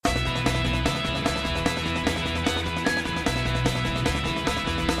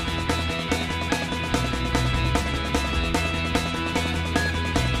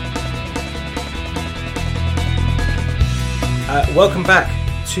Welcome back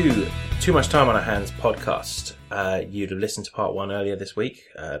to Too Much Time on Our Hands podcast. You'd have listened to part 1 earlier this week.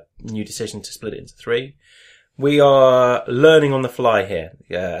 New decision to split it into 3. We are learning on the fly here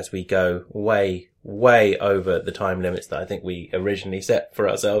as we go way over the time limits that I think we originally set for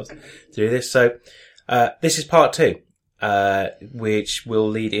ourselves to do this. So this is part 2, which will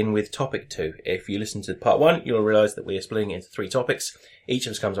lead in with topic 2. If you listen to part 1, you'll realise that we are splitting it into 3 topics. Each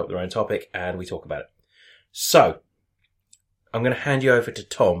of us comes up with their own topic and we talk about it. So I'm going to hand you over to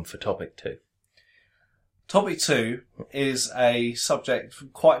Tom for topic 2. Topic 2 is a subject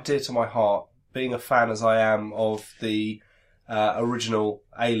quite dear to my heart, being a fan as I am of the original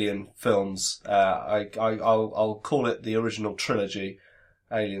Alien films. I'll call it the original trilogy,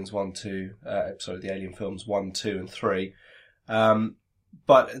 Aliens 1, 2, the Alien films 1, 2 and 3.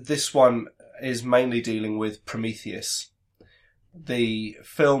 But this one is mainly dealing with Prometheus, the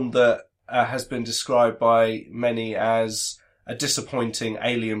film that has been described by many as a disappointing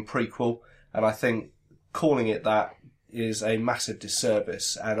Alien prequel, and I think calling it that is a massive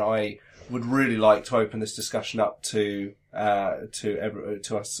disservice. And I would really like to open this discussion up to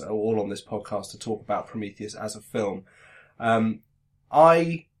us all on this podcast to talk about Prometheus as a film.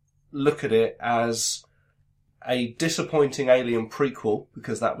 I look at it as a disappointing Alien prequel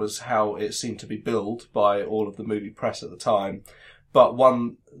because that was how it seemed to be billed by all of the movie press at the time, but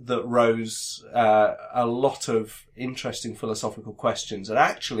one that rose a lot of interesting philosophical questions, and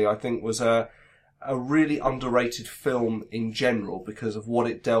actually I think was a really underrated film in general because of what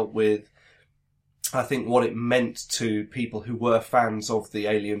it dealt with. I think what it meant to people who were fans of the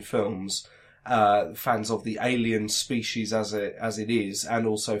Alien films, fans of the alien species as it is, and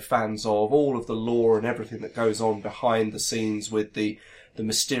also fans of all of the lore and everything that goes on behind the scenes with the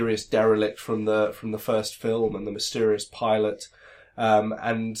mysterious derelict from the first film and the mysterious pilot.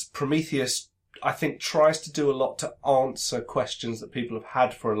 And Prometheus, I think, tries to do a lot to answer questions that people have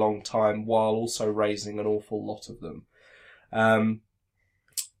had for a long time while also raising an awful lot of them.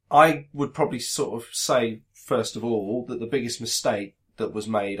 I would probably sort of say, first of all, that the biggest mistake that was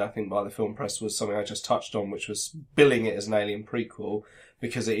made, I think, by the film press was something I just touched on, which was billing it as an Alien prequel,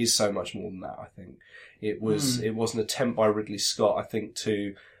 because it is so much more than that, I think. It was an attempt by Ridley Scott, I think,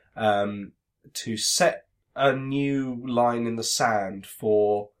 to set a new line in the sand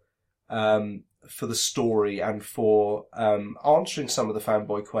for the story and for answering some of the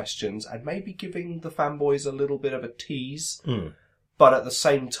fanboy questions and maybe giving the fanboys a little bit of a tease, but at the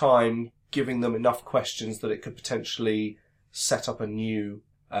same time giving them enough questions that it could potentially set up a new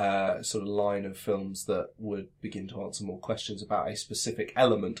sort of line of films that would begin to answer more questions about a specific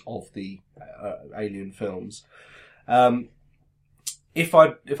element of the Alien films. If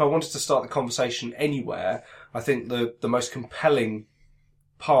I wanted to start the conversation anywhere, I think the most compelling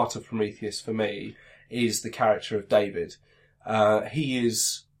part of Prometheus for me is the character of David.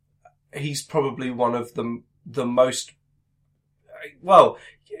 He's probably one of the most, well,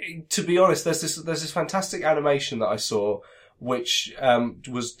 to be honest, there's this fantastic animation that I saw which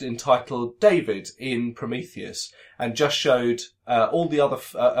was entitled David in Prometheus, and just showed all the other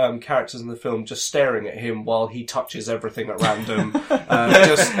characters in the film just staring at him while he touches everything at random,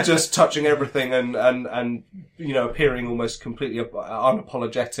 just touching everything and you know, appearing almost completely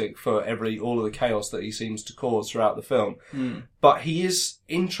unapologetic for all of the chaos that he seems to cause throughout the film. But he is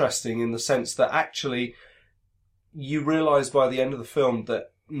interesting in the sense that actually you realise by the end of the film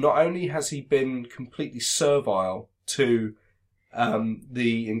that not only has he been completely servile to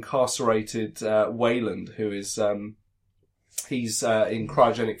the incarcerated Weyland, who is he's in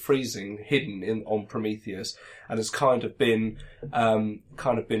cryogenic freezing, hidden on Prometheus, and has kind of been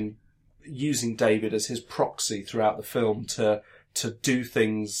using David as his proxy throughout the film to do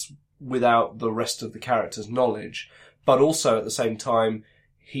things without the rest of the characters' knowledge, but also at the same time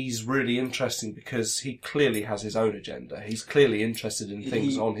he's really interesting because he clearly has his own agenda. He's clearly interested in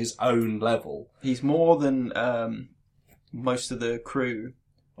things on his own level. He's more than most of the crew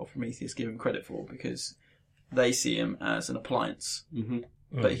of Prometheus give him credit for, because they see him as an appliance.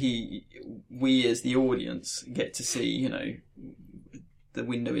 But we as the audience get to see, you know, the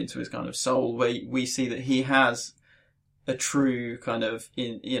window into his kind of soul, where we see that he has a true kind of,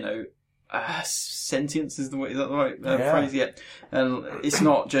 sentience is the right phrase yet. And it's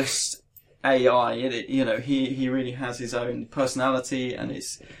not just AI, he really has his own personality, and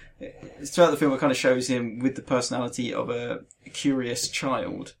it's throughout the film it kind of shows him with the personality of a curious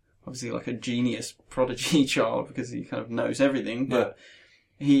child, obviously like a genius prodigy child, because he kind of knows everything, but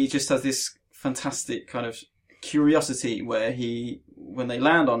he just has this fantastic kind of curiosity where when they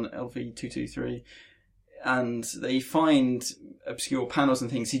land on LV-223 and they find obscure panels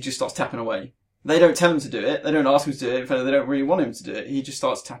and things, he just starts tapping away. They don't tell him to do it. They don't ask him to do it. In fact, they don't really want him to do it. He just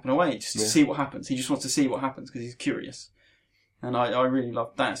starts tapping away just to see what happens. He just wants to see what happens because he's curious. And I really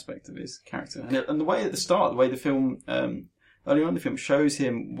love that aspect of his character. And the way at the start, the way the film, early on in the film, shows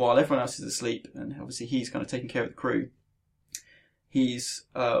him while everyone else is asleep, and obviously he's kind of taking care of the crew, he's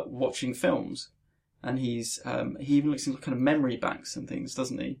watching films. And he even looks into kind of memory banks and things,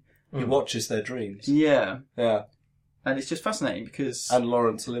 doesn't he? He watches their dreams. Yeah. Yeah. And it's just fascinating because... And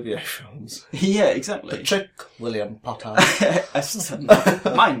Laurence Olivier films. Yeah, exactly. The Trick, William Potter.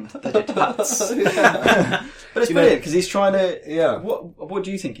 Mind that it hurts. But it's brilliant because he's trying to... Yeah. What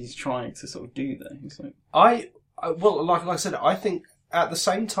do you think he's trying to sort of do there? Well, like I said, I think at the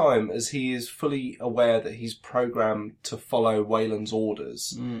same time as he is fully aware that he's programmed to follow Wayland's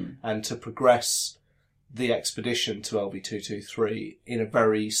orders and to progress the expedition to LV-223 in a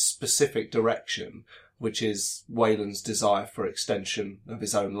very specific direction, which is Wayland's desire for extension of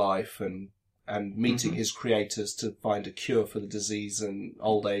his own life and meeting his creators to find a cure for the disease and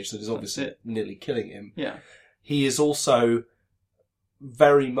old age that is obviously nearly killing him. Yeah. He is also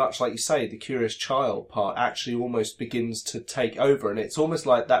very much, like you say, the curious child part actually almost begins to take over. And it's almost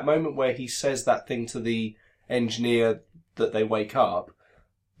like that moment where he says that thing to the engineer that they wake up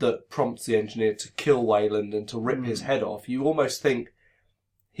that prompts the engineer to kill Wayland and to rip his head off. You almost think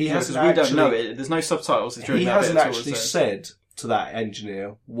he hasn't actually... we don't know it. There's no subtitles. He hasn't actually said to that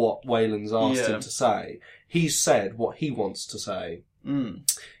engineer what Wayland's asked him to say. He's said what he wants to say. You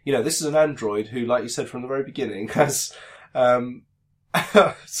know, this is an android who, like you said from the very beginning, has...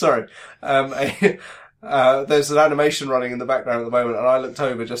 there's an animation running in the background at the moment, and I looked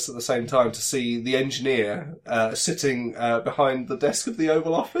over just at the same time to see the engineer sitting behind the desk of the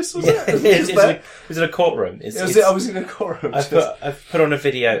Oval Office. Was it? Was it a courtroom? I was in a courtroom. I've put on a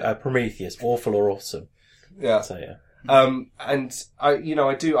video, Prometheus, awful or awesome. Yeah. So yeah. And I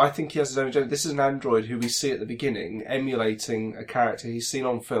think he has his own agenda. This is an android who we see at the beginning emulating a character he's seen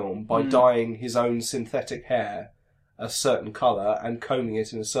on film by dyeing his own synthetic hair a certain colour and combing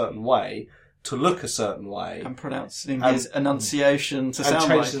it in a certain way to look a certain way. And pronouncing his enunciation to sound like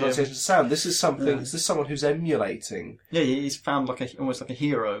him. And change his enunciation to sound. This is something, this is someone who's emulating. Yeah, he's found almost like a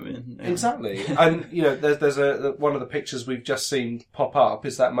hero. Exactly. And, you know, there's one of the pictures we've just seen pop up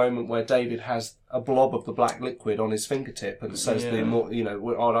is that moment where David has a blob of the black liquid on his fingertip and says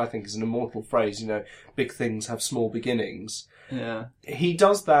what I think is an immortal phrase, big things have small beginnings. Yeah. He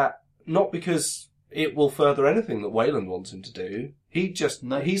does that not because it will further anything that Wayland wants him to do.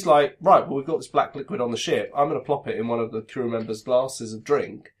 He's like, right, well, we've got this black liquid on the ship. I'm going to plop it in one of the crew members' glasses of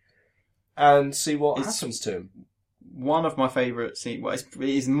drink and see what happens to him. One of my favourite scenes, it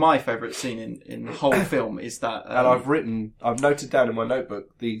is my favourite scene in the whole film, is that... and I've noted down in my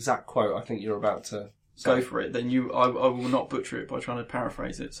notebook the exact quote I think you're about to say. Go for it. Then I will not butcher it by trying to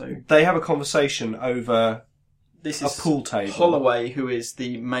paraphrase it. So they have a conversation over this is a pool table. Holloway, who is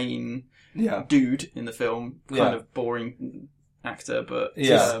the main... dude in the film, kind of boring actor, but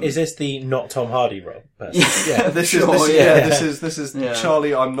is this the not Tom Hardy role? This is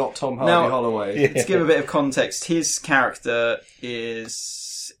Charlie. I'm not Tom Hardy Holloway. To give a bit of context, his character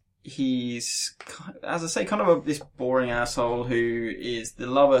he's, as I say, kind of this boring asshole who is the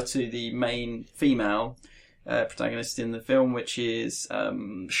lover to the main female protagonist in the film, which is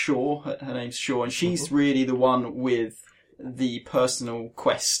Shaw. Her name's Shaw, and she's really the one with the personal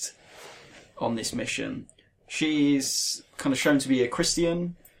quest on this mission. She's kind of shown to be a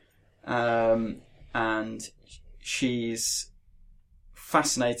Christian, and she's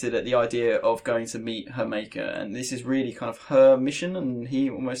fascinated at the idea of going to meet her maker, and this is really kind of her mission, and he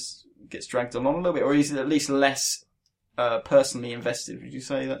almost gets dragged along a little bit, or he's at least less personally invested. Would you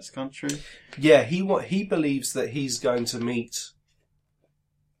say that's kind of true? Yeah, he believes that he's going to meet...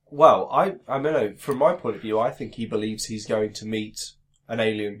 Well, I mean, from my point of view, I think he believes he's going to meet an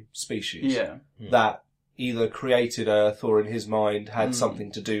alien species that either created Earth or in his mind had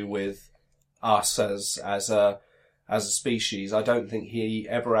something to do with us as a species. I don't think he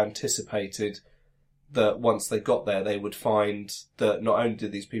ever anticipated that once they got there they would find that not only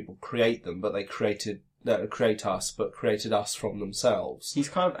did these people create them, but they created us from themselves. He's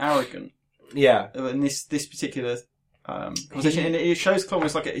kind of arrogant. Yeah. In this particular conversation, and it shows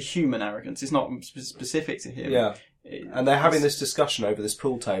almost like a human arrogance. It's not specific to him. Yeah. And they're having this discussion over this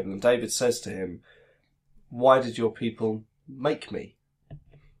pool table, and David says to him, "Why did your people make me?"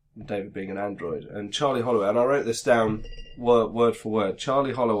 David being an android. And Charlie Holloway, and I wrote this down word for word,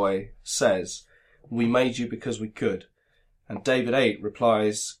 Charlie Holloway says, "We made you because we could." And David 8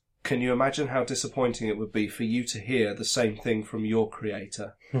 replies, "Can you imagine how disappointing it would be for you to hear the same thing from your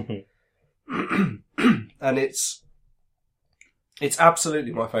creator?" And It's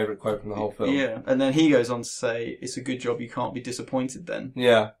absolutely my favourite quote from the whole film. Yeah, and then he goes on to say, "It's a good job you can't be disappointed." Then,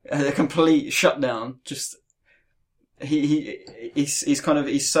 Yeah. a complete shutdown. Just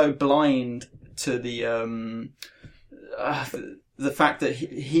he's so blind to the fact that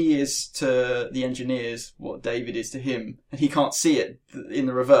he is to the engineers what David is to him, and he can't see it in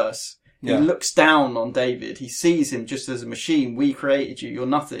the reverse. Yeah. He looks down on David. He sees him just as a machine. We created you. You're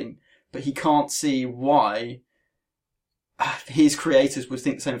nothing. But he can't see why his creators would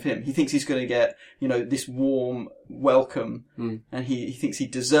think the same of him. He thinks he's going to get, this warm welcome, and he thinks he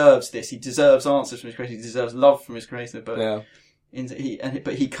deserves this. He deserves answers from his creator. He deserves love from his creator. But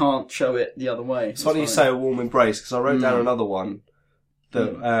but he can't show it the other way. It's funny you say a warm embrace, because I wrote down another one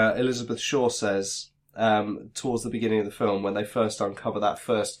that Elizabeth Shaw says towards the beginning of the film when they first uncover that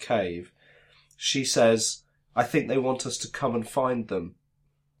first cave. She says, "I think they want us to come and find them."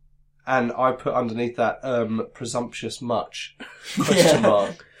 And I put underneath that, presumptuous much, question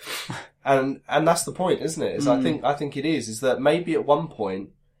mark. And that's the point, isn't it? I think it is that maybe at one point,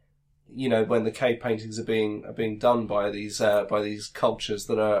 when the cave paintings are being done by these cultures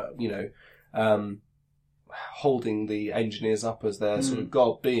that are, holding the engineers up as their sort of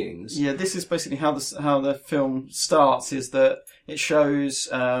god beings. Yeah, this is basically how the film starts, is that it shows,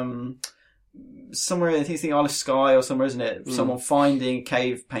 somewhere, I think it's the Isle of Skye or somewhere, isn't it? Someone finding a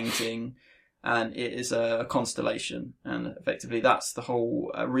cave painting, and it is a constellation, and effectively that's the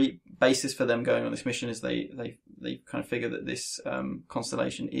whole basis for them going on this mission. Is they kind of figure that this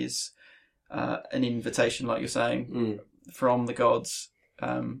constellation is an invitation, like you're saying, from the gods.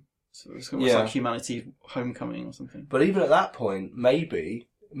 So it's almost like humanity's homecoming or something. But even at that point, maybe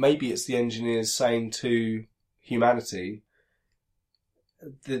it's the engineers saying to humanity,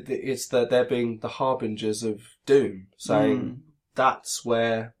 it's that they're being the harbingers of doom, saying that's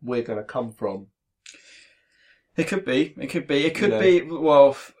where we're going to come from. It could be.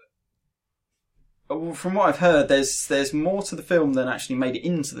 Well, from what I've heard, there's more to the film than actually made it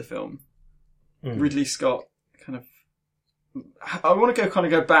into the film. Ridley Scott kind of. I want to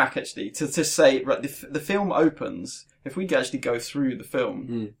go back actually to say, right, the film opens. If we actually go through the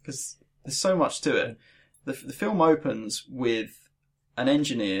film, because there's so much to it. The film opens with an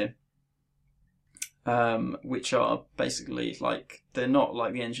engineer, which are basically like, they're not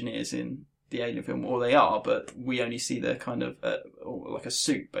like the engineers in the Alien film, or they are, but we only see their kind of like a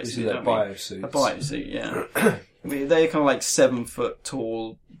suit, basically. You see that biosuit. A biosuit, yeah. They're kind of like 7 foot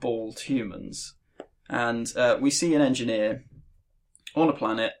tall, bald humans, and we see an engineer on a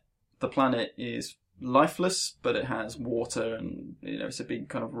planet. The planet is lifeless, but it has water, and it's a big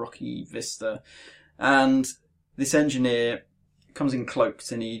kind of rocky vista, and this engineer comes in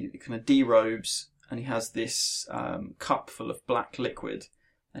cloaked, and he kind of derobes, and he has this cup full of black liquid,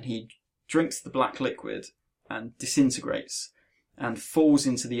 and he drinks the black liquid and disintegrates and falls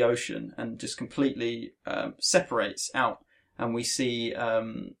into the ocean and just completely separates out, and we see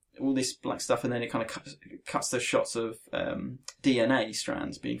all this black stuff, and then it kind of cuts those shots of DNA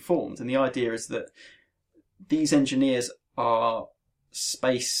strands being formed, and the idea is that these engineers are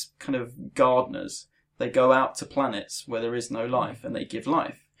space kind of gardeners. They go out to planets where there is no life, and they give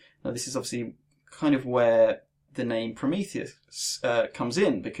life. Now, this is obviously kind of where the name Prometheus comes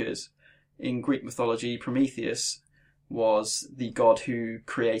in, because in Greek mythology, Prometheus was the god who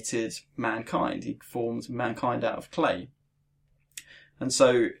created mankind. He formed mankind out of clay. And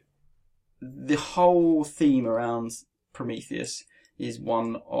so the whole theme around Prometheus is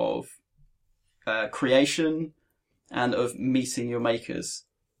one of creation and of meeting your makers.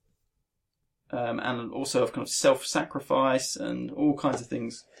 And also of kind of self-sacrifice and all kinds of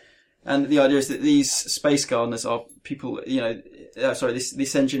things. And the idea is that these space gardeners are people,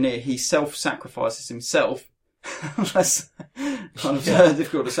 this engineer, he self-sacrifices himself. That's kind of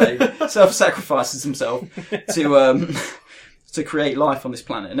difficult to say. Self-sacrifices himself to create life on this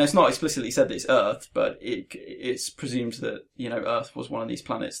planet. And it's not explicitly said that it's Earth, but it's presumed that, Earth was one of these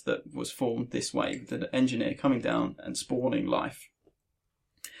planets that was formed this way, with an engineer coming down and spawning life.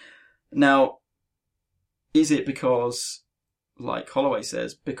 Now, is it because, like Holloway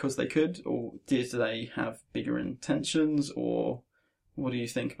says, because they could, or did they have bigger intentions, or what do you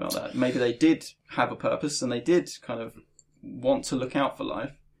think about that? Maybe they did have a purpose, and they did kind of want to look out for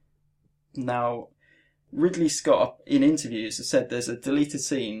life. Now, Ridley Scott, in interviews, has said there's a deleted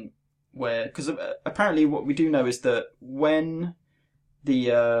scene where, because apparently what we do know is that when the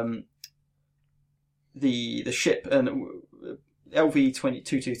ship, and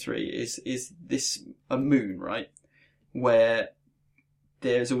LV-2223 is this a moon, right? Where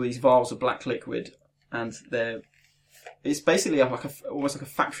there's all these vials of black liquid, and it's basically almost like a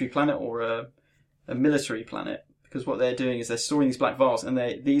factory planet or a military planet, because what they're doing is they're storing these black vials, and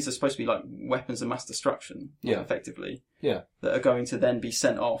these are supposed to be like weapons of mass destruction, effectively, that are going to then be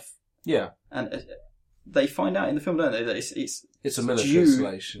sent off. Yeah, and they find out in the film, don't they, that it's a military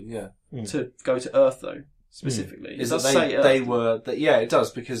installation. To go to Earth though, specifically. Is that they were? It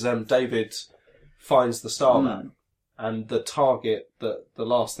does, because David finds the star map, and the target, the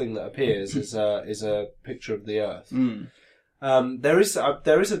last thing that appears is a picture of the Earth. There is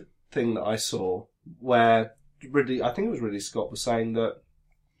a thing that I saw where I think it was Ridley Scott, was saying that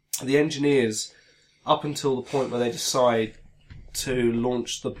the engineers, up until the point where they decide to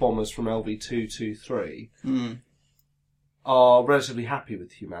launch the bombers from LV-223, are relatively happy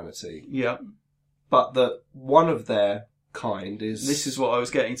with humanity. Yeah. But that one of their kind is... This is what I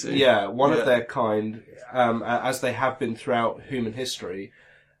was getting to. Yeah, one of their kind, as they have been throughout human history,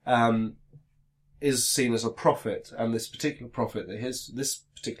 is seen as a prophet. And this particular prophet, this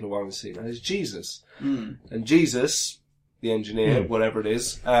particular one is seen as Jesus. And Jesus, the engineer, whatever it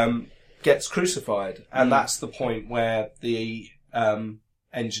is, gets crucified. And that's the point where the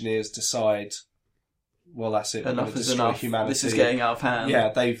engineers decide, well, that's it. Enough is enough. Humanity. This is getting out of hand. Yeah,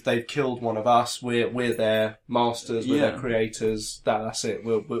 they've killed one of us. We're their masters. We're their creators. That's it.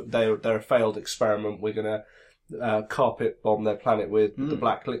 They're a failed experiment. We're gonna carpet bomb their planet with the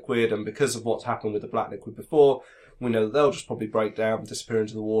black liquid. And because of what's happened with the black liquid before, we know that they'll just probably break down, disappear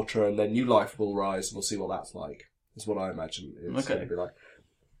into the water, and then new life will rise. And we'll see what that's like. Is what I imagine it's going to be like.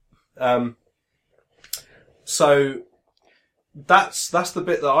 So. That's the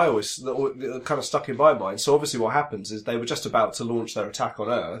bit that kind of stuck in my mind. So obviously what happens is they were just about to launch their attack on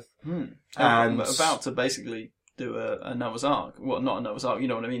Earth. And about to basically do a Noah's Ark. Well, not a Noah's Ark, you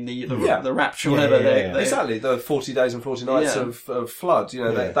know what I mean? The rapture, whatever. Exactly, the 40 days and 40 nights of flood. You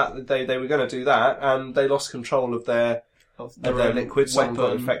know, they were going to do that, and they lost control of their liquid. Someone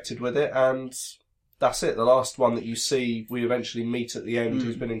got infected with it, and that's it. The last one that you see, we eventually meet at the end,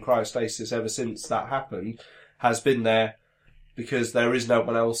 who's been in cryostasis ever since that happened, has been there because there is no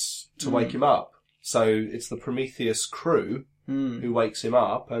one else to wake him up. So it's the Prometheus crew who wakes him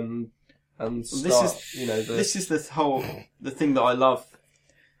up and this is the thing that I love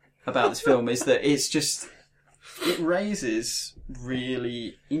about this film is that it raises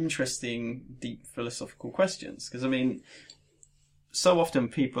really interesting, deep philosophical questions. Because I mean, so often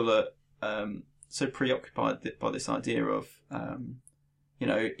people are so preoccupied by this idea of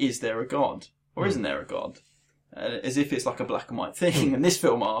is there a God or isn't there a God? As if it's like a black and white thing. And this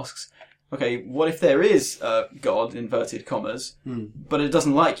film asks, okay, what if there is a God, inverted commas, but it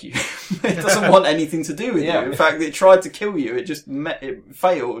doesn't like you? It doesn't want anything to do with you. In fact, it tried to kill you. It just it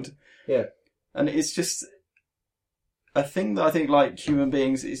failed. Yeah. And it's just a thing that I think, like human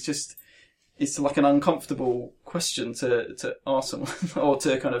beings, it's like an uncomfortable question to ask someone or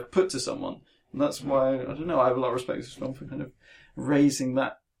to kind of put to someone. And that's why, I don't know, I have a lot of respect for this film for kind of raising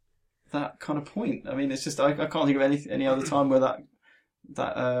that kind of point. I mean, it's just I can't think of any other time where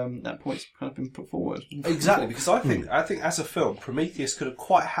that point's kind of been put forward. Exactly, because I think as a film, Prometheus could have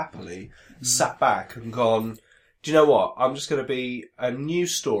quite happily sat back and gone, do you know what? I'm just going to be a new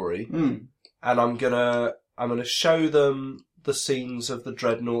story, and I'm gonna show them the scenes of the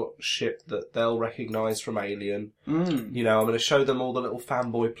Dreadnought ship that they'll recognise from Alien. You know, I'm going to show them all the little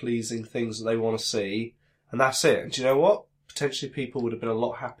fanboy pleasing things that they want to see, and that's it. And do you know what? Potentially people would have been a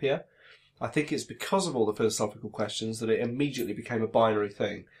lot happier. I think it's because of all the philosophical questions that it immediately became a binary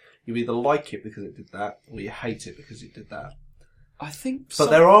thing. You either like it because it did that, or you hate it because it did that. I think But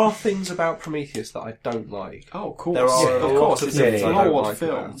there are things about Prometheus that I don't like. Oh, of course. There are of course. It's a flawed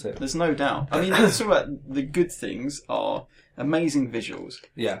film. There's no doubt. I mean, let's talk about the good things are amazing visuals.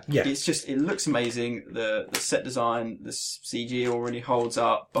 Yeah. It's just, it looks amazing. The set design, the CG already holds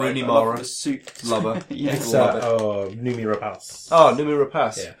up. Rooney Mara. The suit. Lover. It's Noomi Rapace. Oh, Noomi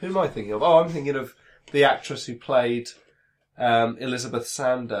Rapace. Yeah. Who am I thinking of? Oh, I'm thinking of the actress who played Elizabeth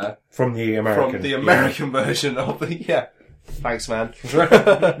Sander. From the American version of the... Thanks, man.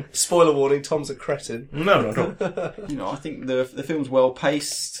 Spoiler warning, Tom's a cretin. No. I think the film's well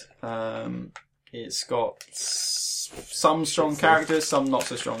paced. It's got some strong characters, some not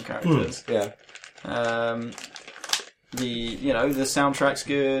so strong characters. Yeah. The soundtrack's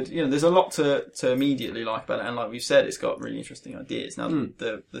good. There's a lot to immediately like about it, and like we've said, it's got really interesting ideas. Now,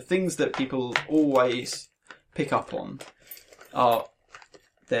 the things that people always pick up on are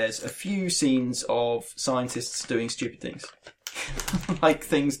there's a few scenes of scientists doing stupid things. Like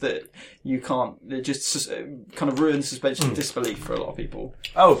things that you can't, it just kind of ruins suspension of disbelief for a lot of people.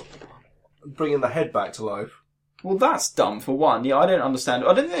 Oh, bringing the head back to life. Well, that's dumb for one. Yeah, I don't understand.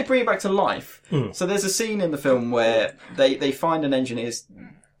 I don't think they bring it back to life. So there's a scene in the film where they find an engineer's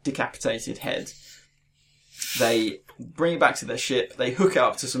decapitated head. They bring it back to their ship. They hook it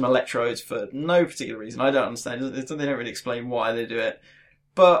up to some electrodes for no particular reason. I don't understand. They don't really explain why they do it.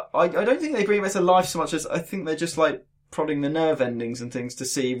 But I don't think they bring it back to life so much as I think they're just like prodding the nerve endings and things to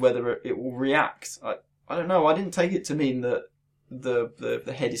see whether it will react. I don't know. I didn't take it to mean that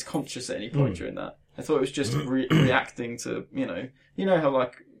the head is conscious at any point during that. I thought it was just reacting to, you know how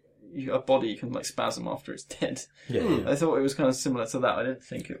like a body can like spasm after it's dead. Yeah. I thought it was kind of similar to that. I didn't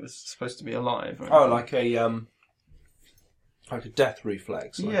think it was supposed to be alive. Oh, like a death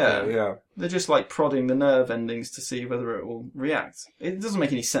reflex. Yeah. They're just like prodding the nerve endings to see whether it will react. It doesn't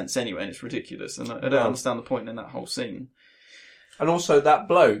make any sense anyway, and it's ridiculous, and I don't understand the point in that whole scene. And also that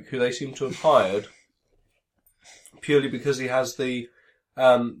bloke who they seem to have hired purely because he has the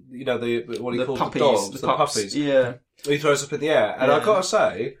what he calls puppies, the puppies. Yeah. He throws up in the air. And Yeah. I've got to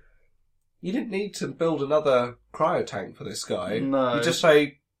say, you didn't need to build another cryo tank for this guy. No. You just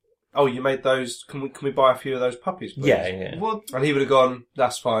say, "Oh, you made those. Can we buy a few of those puppies, please?" Yeah. Well, And he would have gone,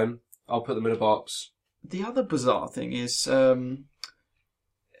 "That's fine. I'll put them in a box." the other bizarre thing is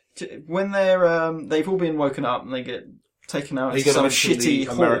when they've all been woken up and they get taken out Are you into going to some mention shitty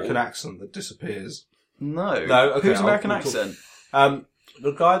the American hall. accent that disappears? No. Okay, Who's American I'll talk- accent?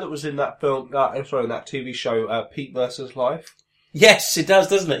 The guy that was in that film, in that TV show, Pete versus Life. Yes, it does,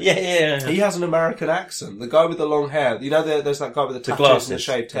 doesn't it? Yeah. He has an American accent. The guy with the long hair. You know, there's that guy with the tattoos glasses. and the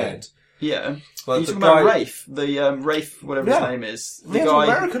shaved head. Yeah. Well, You're the talking about guy- Rafe, Rafe, whatever his name is. He has an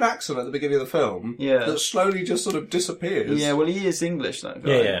American accent at the beginning of the film that slowly just sort of disappears. Yeah, well, he is English, that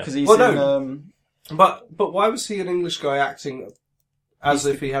guy. Yeah. Because he's But why was he an English guy acting as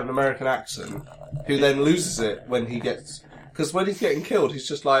if he had an American accent, who then loses it when he gets... Because when he's getting killed, he's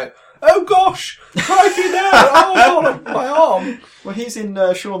just like, "Oh gosh! Crikey now! Oh God, my arm!" Well, he's in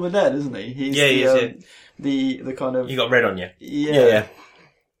Shaun of the Dead, isn't he? He's the kind of... You got red on you. Yeah,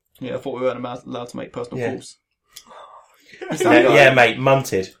 I thought we weren't allowed to make personal calls. Yeah, mate,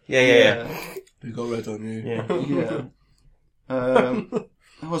 munted. Yeah. You got red on you. Yeah.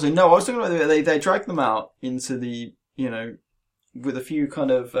 I was talking about they dragged them out into the, with a few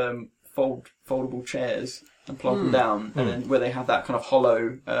kind of foldable chairs and plug them down, and then where they have that kind of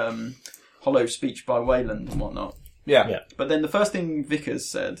hollow speech by Wayland and whatnot. Yeah. But then the first thing Vickers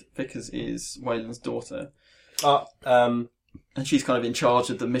said, Vickers is Wayland's daughter, and she's kind of in charge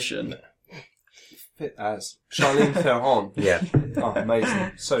of the mission. Fit as Charlene Theron. Yeah. Oh,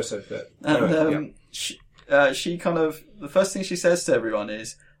 amazing. So fit. And Anyway, she kind of, the first thing she says to everyone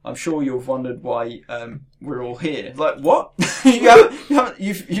is, "I'm sure you've wondered why we're all here." Like, what?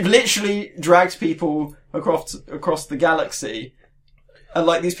 You've literally dragged people across the galaxy, and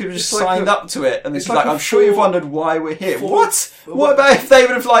like these people just signed up to it, and it's like, "I'm sure you've wondered why we're here." What? What about if they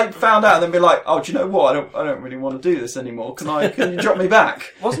would have like found out and then be like, "Oh, do you know what? I don't really want to do this anymore. Can you drop me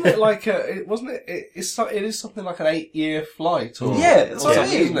back?" Wasn't it like it is something like an 8-year flight? Or, Yeah, that's what I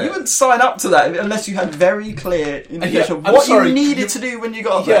something, mean. isn't it? You wouldn't sign up to that unless you had very clear indication of I'm what sorry, you needed to do when you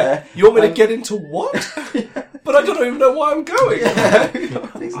got Yeah. there. You want me to get into what? But I don't even know why I'm going.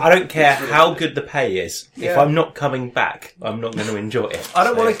 I don't care how good the pay is. If Yeah. I'm not coming back, I'm not going to enjoy it. I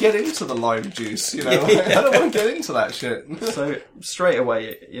don't want to get into the lime juice, I don't want to get into that shit. So straight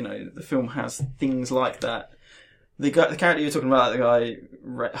away, the film has things like that. The character you're talking about, the guy,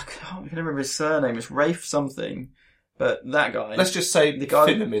 I can't remember his surname. It's Rafe something, but that guy. Let's just say the guy,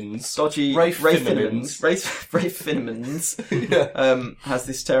 Finnemans. dodgy Rafe Finnemans. Rafe Finnemans has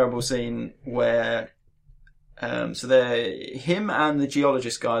this terrible scene where, so they're him and the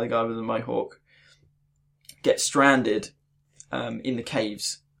geologist guy, the guy with the mohawk, get stranded in the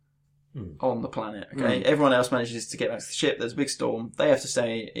caves on the planet. Okay, everyone else manages to get back to the ship. There's a big storm. They have to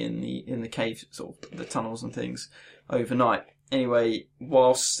stay in the cave, sort of the tunnels and things, overnight. Anyway,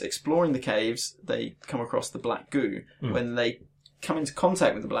 whilst exploring the caves, they come across the black goo. When they come into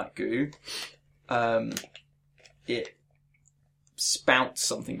contact with the black goo, it spouts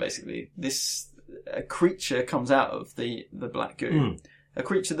something. Basically, a creature comes out of the black goo. A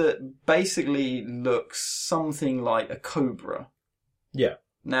creature that basically looks something like a cobra. Yeah.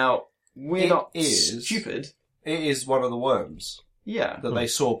 Now, we're not is- stupid. It is one of the worms Yeah. that they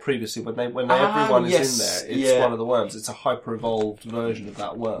saw previously when everyone is yes, in there. It's one of the worms. It's a hyper-evolved version of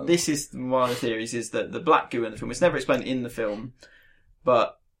that worm. This is one of the theories, is that the black goo in the film, it's never explained in the film,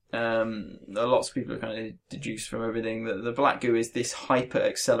 but lots of people have kind of deduced from everything that the black goo is this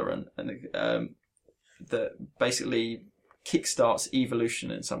hyper-accelerant and that basically kickstarts evolution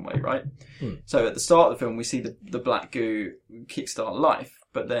in some way, right? So at the start of the film, we see the black goo kickstart life,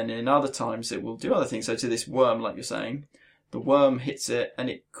 but then in other times it will do other things. So to this worm, like you're saying, the worm hits it and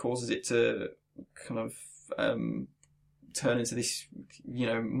it causes it to kind of turn into this,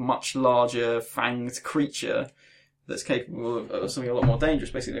 much larger fanged creature that's capable of something a lot more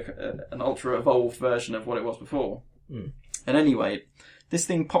dangerous, basically an ultra evolved version of what it was before. Mm. And anyway, this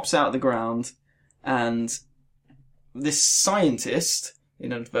thing pops out of the ground, and this scientist,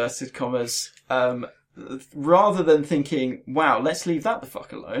 in inverted commas, rather than thinking, wow, let's leave that the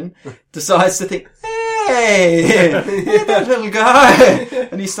fuck alone, decides to think, hey, that little guy.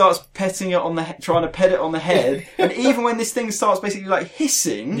 And he starts petting it on the trying to pet it on the head. And even when this thing starts basically like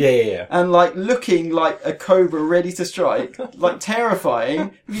hissing and like looking like a cobra ready to strike, like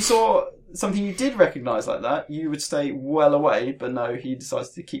terrifying, if you saw something you did recognise like that, you would stay well away. But no, he decides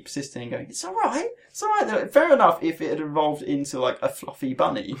to keep persisting and going, it's alright. Fair enough if it had evolved into like a fluffy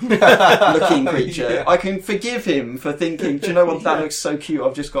bunny looking creature. Yeah. I can forgive him for thinking, do you know what, that looks so cute,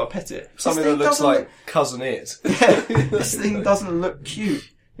 I've just got to pet it. Something that looks like Cousin It. Yeah, this thing doesn't look cute.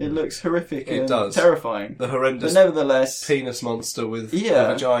 It looks horrific and terrifying. The horrendous but nevertheless, penis monster with a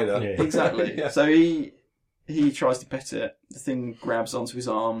vagina. Yeah. Exactly. Yeah. So he tries to pet it. The thing grabs onto his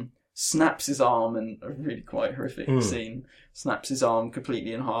arm, snaps his arm, in a really quite horrific scene. Snaps his arm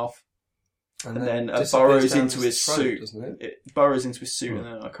completely in half. And then burrows into his suit. It burrows into his suit, and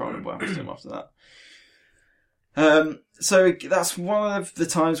then I can't remember what happens to him after that. So that's one of the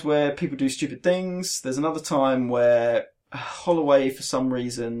times where people do stupid things. There's another time where Holloway, for some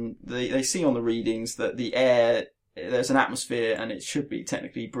reason, they see on the readings that the air, there's an atmosphere and it should be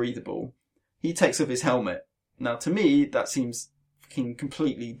technically breathable. He takes off his helmet. Now, to me, that seems fucking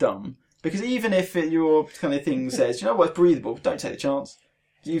completely dumb. Because even if your kind of thing says, you know what, it's breathable, don't take the chance.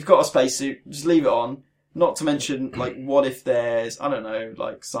 You've got a spacesuit, just leave it on. Not to mention, like, what if there's, I don't know,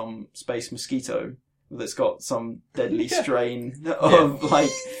 like some space mosquito that's got some deadly strain of, like,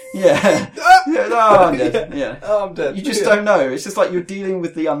 I'm dead. Yeah. Oh, I'm dead. You just don't know. It's just like you're dealing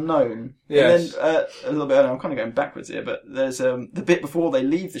with the unknown. Yes. And then, a little bit, I'm kind of going backwards here, but there's the bit before they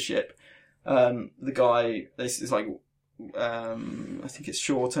leave the ship, the guy, it's like, I think it's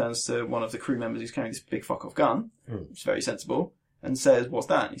Shaw turns to one of the crew members who's carrying this big fuck off gun, which is very sensible, and says, what's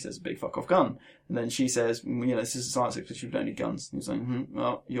that? And he says, a big fuck off gun. And then she says, this is a science expedition, we don't need guns. And he's like,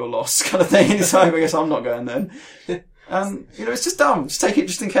 well, you're lost, kind of thing. So I guess I'm not going then. And, it's just dumb. Just take it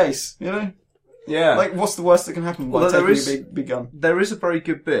just in case, Yeah. Like, what's the worst that can happen by taking a big gun? There is a very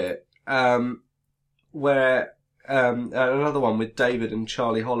good bit, where, another one with David and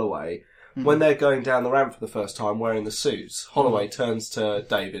Charlie Holloway, when they're going down the ramp for the first time wearing the suits, Holloway turns to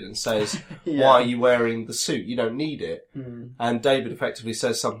David and says, why are you wearing the suit? You don't need it. And David effectively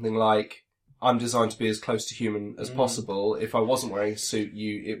says something like, I'm designed to be as close to human as possible. If I wasn't wearing a suit,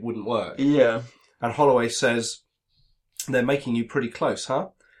 it wouldn't work. Yeah. And Holloway says, they're making you pretty close, huh?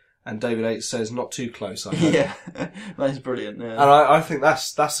 And David H says, not too close, I hope. Yeah. That's brilliant, yeah. And I think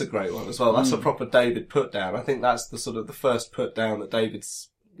that's a great one as well. That's a proper David put down. I think that's the sort of the first put down that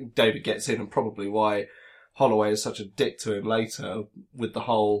David gets in, and probably why Holloway is such a dick to him later with the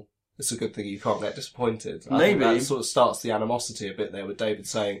whole, it's a good thing you can't get disappointed. I think that sort of starts the animosity a bit there with David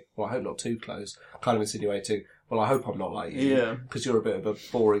saying, well, I hope not too close, kind of insinuating, well, I hope I'm not like you, because you're a bit of a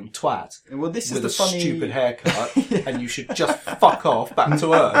boring twat well, this with is the funny stupid haircut, and you should just fuck off back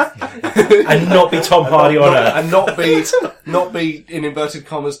to Earth. And not be Tom Hardy on Earth. And not be, in inverted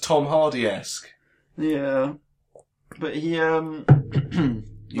commas, Tom Hardy-esque. Yeah. But he,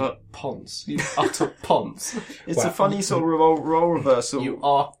 You ponce. You utter ponce. It's a funny sort of role reversal. You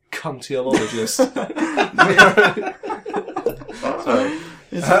are cuntiologist. Sorry.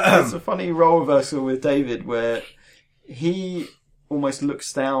 It's a funny role reversal with David where he almost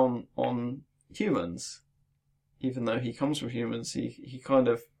looks down on humans. Even though he comes from humans, he kind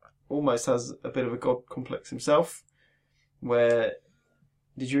of almost has a bit of a god complex himself. Where...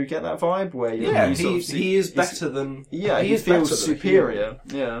 Did you get that vibe? Where he is better than... Yeah, he feels superior.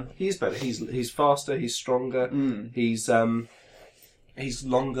 Yeah. He's better. He's faster, he's stronger, he's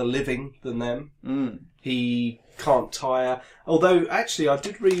longer living than them. He can't tire. Although, actually, I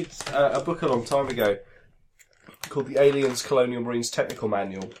did read a book a long time ago called The Aliens Colonial Marines Technical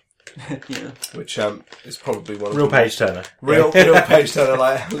Manual. Yeah. Which is probably one of real page turner. Real page turner,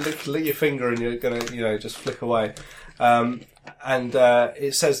 like lick your finger and you're gonna, just flick away. And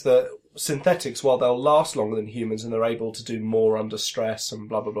it says that synthetics, while they'll last longer than humans and they're able to do more under stress and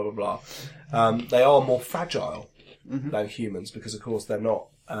blah, blah, blah, blah, blah, they are more fragile than humans because, of course, they're not,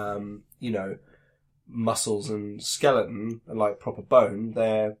 muscles and skeleton and like proper bone.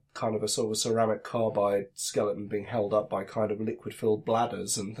 They're kind of a sort of ceramic carbide skeleton being held up by kind of liquid-filled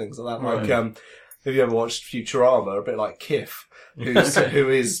bladders and things like that. Right. Like, have you ever watched Futurama? A bit like Kif, who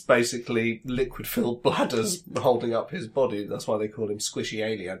is basically liquid-filled bladders holding up his body. That's why they call him Squishy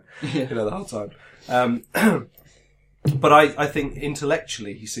Alien, the whole time. But I think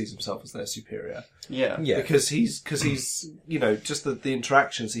intellectually he sees himself as their superior. Yeah. Because he's, just the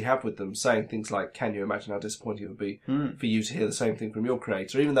interactions he had with them, saying things like, can you imagine how disappointing it would be for you to hear the same thing from your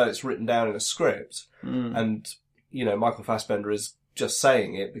creator, even though it's written down in a script, and, Michael Fassbender is just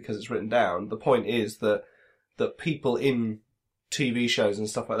saying it because it's written down. The point is that people in TV shows and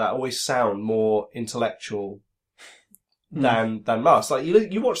stuff like that always sound more intellectual than us. Like,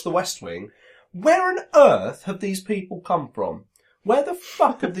 you watch The West Wing, where on earth have these people come from? Where the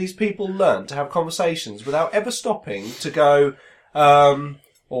fuck have these people learned to have conversations without ever stopping to go, or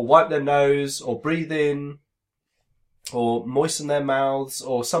wipe their nose, or breathe in, or moisten their mouths,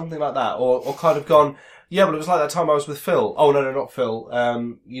 or something like that, or kind of gone, yeah, but it was like that time I was with Phil. Oh, no, not Phil.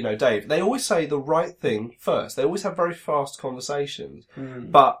 Dave. They always say the right thing first. They always have very fast conversations.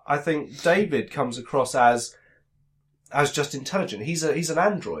 But I think David comes across as just intelligent. He's an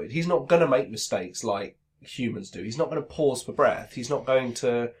android. He's not going to make mistakes like humans do. He's not going to pause for breath. He's not going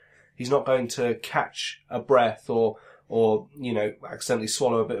to catch a breath or accidentally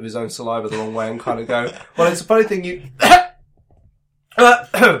swallow a bit of his own saliva the wrong way and kind of go, well, it's a funny thing you...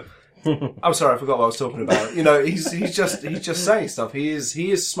 I'm sorry, I forgot what I was talking about. He's just saying stuff. He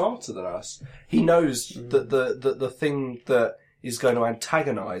is smarter than us. He knows that the thing that is going to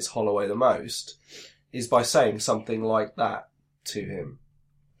antagonize Holloway the most is by saying something like that to him.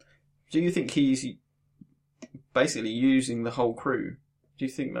 Do you think he's basically using the whole crew? Do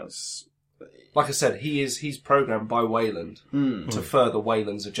you think that's... Like I said, he's programmed by Wayland to further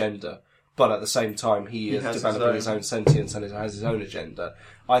Wayland's agenda, but at the same time he is developing his own sentience and has his own agenda.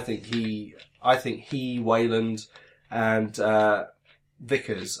 I think he, Wayland, and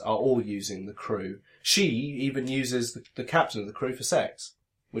Vickers are all using the crew. She even uses the captain of the crew for sex,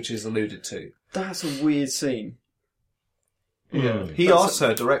 which is alluded to. That's a weird scene. Yeah. He asks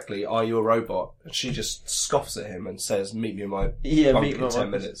her directly, "Are you a robot?" And she just scoffs at him and says, "Meet me in my bunk in 10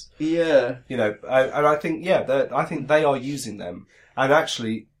 minutes." Yeah. And I think, I think they are using them. And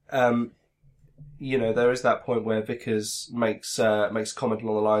actually, there is that point where Vickers makes a comment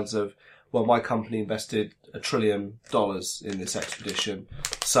along the lines of, well, my company invested $1 trillion in this expedition.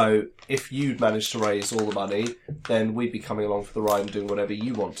 So if you'd managed to raise all the money, then we'd be coming along for the ride and doing whatever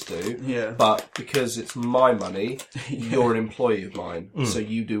you want to do. Yeah. But because it's my money, you're an employee of mine. So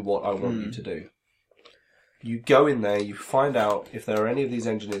you do what I want you to do. You go in there, you find out if there are any of these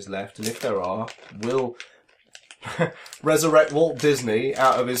engineers left, and if there are, we'll resurrect Walt Disney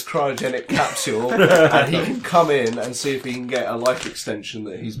out of his cryogenic capsule and he can come in and see if he can get a life extension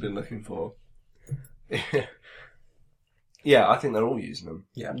that he's been looking for. Yeah, I think they're all using them.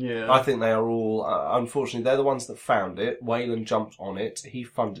 Yeah. I think they are all, unfortunately, they're the ones that found it. Wayland jumped on it. He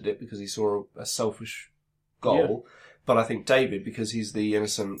funded it because he saw a selfish goal. Yeah. But I think David, because he's the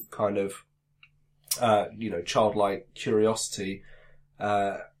innocent kind of, childlike curiosity,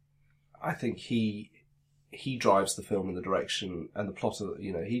 I think he drives the film in the direction and the plot of,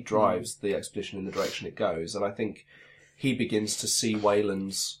 he drives the expedition in the direction it goes. And I think he begins to see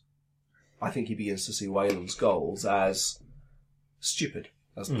Wayland's goals as stupid,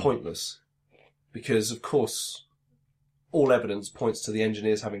 as pointless. Because, of course, all evidence points to the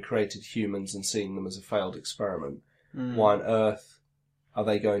engineers having created humans and seeing them as a failed experiment. Why on earth are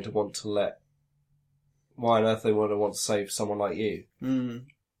they going to want to want to save someone like you?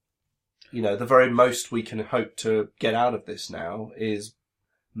 The very most we can hope to get out of this now is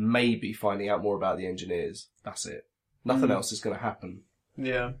maybe finding out more about the engineers. That's it. Nothing else is going to happen.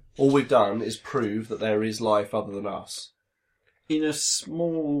 Yeah. All we've done is prove that there is life other than us. In a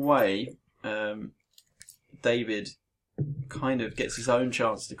small way, David kind of gets his own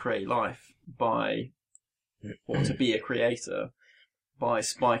chance to create life to be a creator, by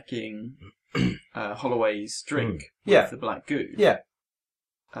spiking Holloway's drink with the black goo. Yeah.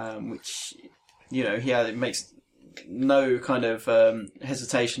 Which, it makes no kind of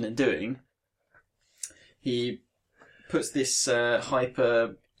hesitation in doing. He puts this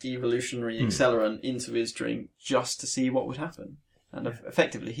hyper evolutionary accelerant into his drink just to see what would happen, and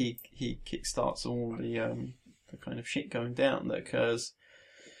effectively he kickstarts all the kind of shit going down that occurs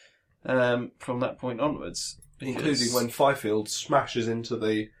from that point onwards, including when Fifield smashes into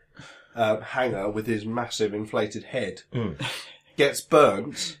the hangar with his massive inflated head. Gets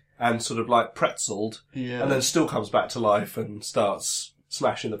burnt and sort of like pretzeled, and then still comes back to life and starts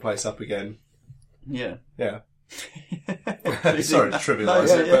smashing the place up again. Yeah. Sorry to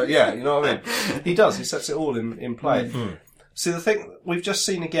trivialise it, but yeah, you know what I mean? He does, he sets it all in play. See, the thing, we've just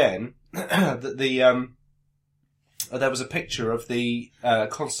seen again, that there was a picture of the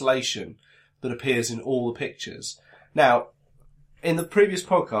constellation that appears in all the pictures. Now, in the previous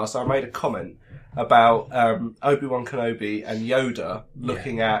podcast, I made a comment about Obi-Wan Kenobi and Yoda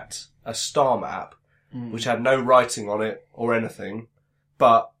looking at a star map, which had no writing on it or anything,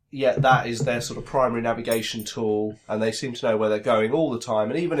 but yet that is their sort of primary navigation tool, and they seem to know where they're going all the time.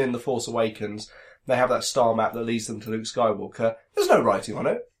 And even in The Force Awakens, they have that star map that leads them to Luke Skywalker. There's no writing on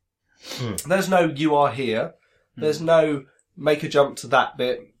it. There's no "you are here." There's no make a jump to that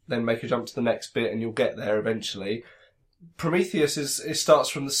bit, then make a jump to the next bit, and you'll get there eventually. Prometheus it starts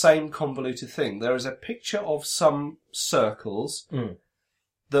from the same convoluted thing. There is a picture of some circles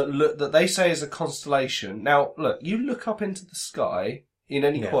that they say is a constellation. Now, look, you look up into the sky in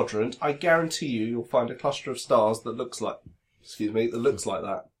any quadrant, I guarantee you'll find a cluster of stars that looks like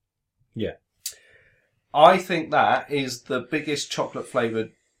that. Yeah. I think that is the biggest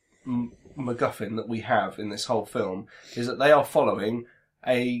chocolate-flavoured MacGuffin that we have in this whole film, is that they are following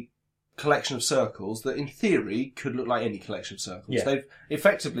a collection of circles that in theory could look like any collection of circles. Yeah. They've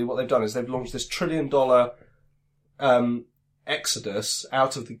effectively, what they've done is they've launched this $1 trillion exodus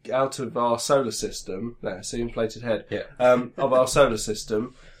out of our solar system. There, see, inflated head. Yeah. Of our solar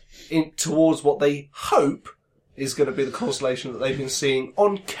system towards what they hope is going to be the constellation that they've been seeing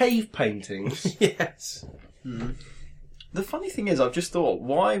on cave paintings. Yes. The funny thing is, I've just thought,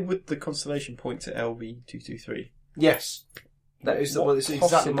 why would the constellation point to LV-223? Yes. That is what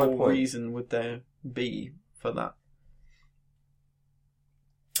exactly my point. reason would there be for that?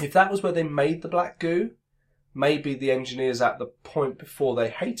 If that was where they made the black goo, maybe the engineers at the point before they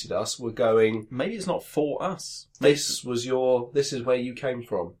hated us were going, Maybe it's not for us. this is where you came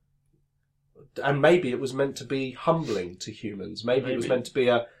from. And maybe it was meant to be humbling to humans. Maybe it was meant to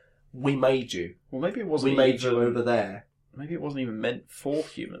be we made you. Well, maybe it wasn't. We made you over there. Maybe it wasn't even meant for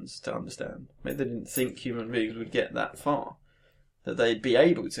humans to understand. Maybe they didn't think human beings would get that far, that they'd be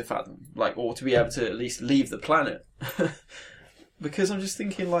able to fathom, or to be able to at least leave the planet. Because I'm just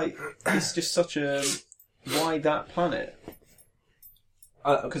thinking, it's just such a why that planet?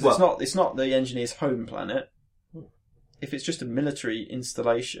 Because it's not the engineer's home planet. If it's just a military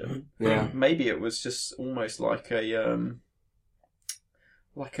installation, maybe it was just almost like a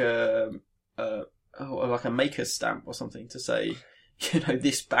maker's stamp or something to say,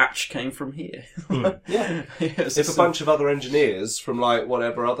 this batch came from here. Yeah. If a bunch of other engineers from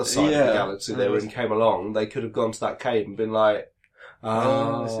whatever other side of the galaxy they were in came along, they could have gone to that cave and been like,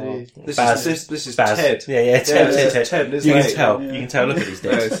 this is Baz. Ted. Yeah, Ted. Ted, You can tell. You can tell. Look at these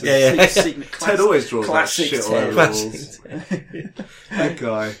days. Ted always draws that shit all over the walls. Classic.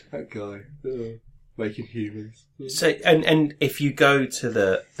 That guy. Ugh. Making humans. So, and if you go to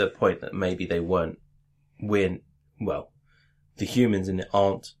the point that maybe they weren't, the humans in it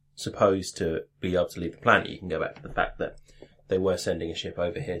aren't supposed to be able to leave the planet, you can go back to the fact that they were sending a ship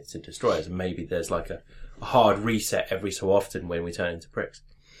over here to destroy us, and maybe there's like a hard reset every so often when we turn into pricks.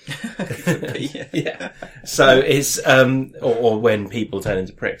 Yeah. So it's or when people turn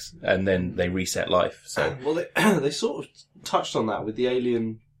into pricks and then they reset life. So they sort of touched on that with the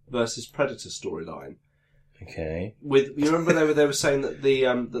Alien versus Predator storyline. Okay. You remember they were saying that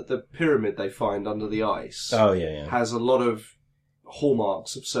the pyramid they find under the ice has a lot of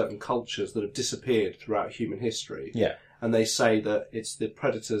hallmarks of certain cultures that have disappeared throughout human history. Yeah. And they say that it's the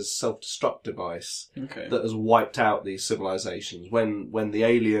Predator's self-destruct device that has wiped out these civilizations. When the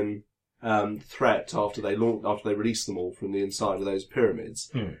alien threat after they released them all from the inside of those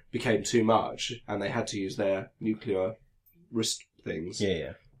pyramids became too much, and they had to use their nuclear wrist things.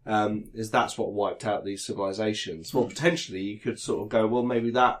 Is that's what wiped out these civilizations? Well, potentially you could sort of go, well,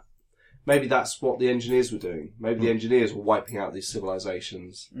 maybe that's what the engineers were doing. Maybe the engineers were wiping out these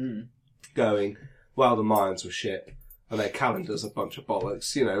civilizations, going, well, the Mayans were shit. And their calendar's a bunch of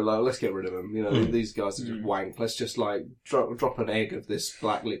bollocks, let's get rid of them. These guys are just wank. Let's just drop an egg of this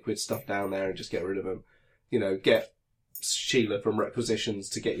black liquid stuff down there and just get rid of them. Get Sheila from Requisitions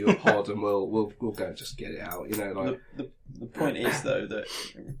to get you a pod and we'll go and just get it out. The point is though that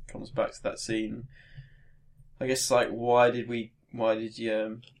it comes back to that scene. I guess why did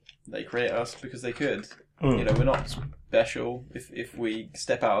they create us? Because they could. We're not special. If we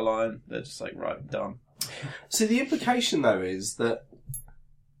step out of line, they're just right, done. So the implication, though, is that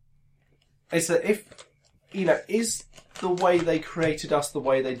if, is the way they created us the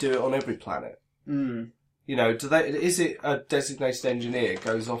way they do it on every planet? Is it a designated engineer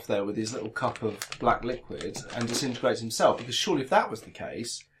goes off there with his little cup of black liquid and disintegrates himself? Because surely if that was the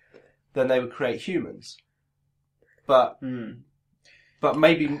case, then they would create humans. But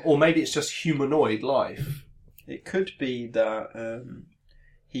maybe it's just humanoid life. It could be that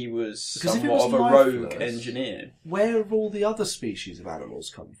he was somewhat of a rogue engineer. Where have all the other species of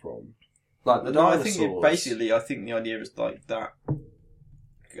animals come from? Like the dinosaurs? I think the idea is that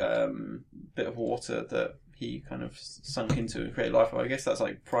bit of water that he kind of sunk into and created life. I guess that's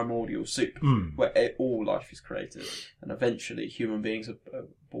like primordial soup, where all life is created, and eventually human beings are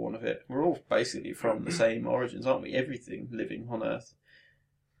born of it. We're all basically from the same origins, aren't we? Everything living on Earth.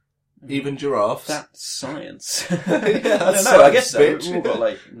 Even giraffes. That's science. Yeah, I don't know. I guess so. We've all got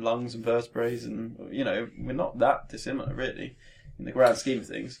like lungs and vertebrae, and we're not that dissimilar, really, in the grand scheme of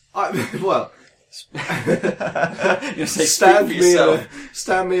things. Well, You say stand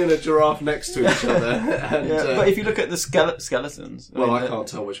me and a giraffe next to each other. And, but if you look at the skeletons, I can't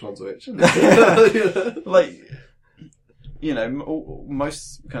tell which one's which. Like,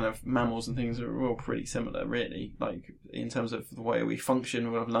 most kind of mammals and things are all pretty similar, really. Like in terms of the way we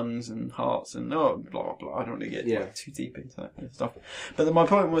function, we have lungs and hearts and blah blah blah. I don't want to get too deep into that kind of stuff. But then my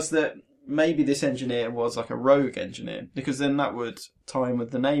point was that maybe this engineer was like a rogue engineer, because then that would tie in with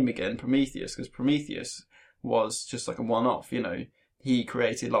the name again, Prometheus, because Prometheus was just like a one-off. He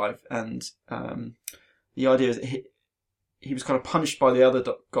created life, and the idea is that he was kind of punished by the other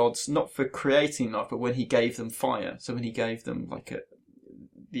gods, not for creating life, but when he gave them fire. So when he gave them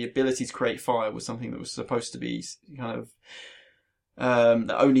the ability to create fire was something that was supposed to be kind of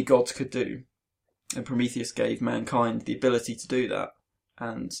that only gods could do. And Prometheus gave mankind the ability to do that.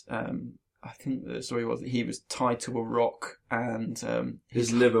 And I think the story was that he was tied to a rock, and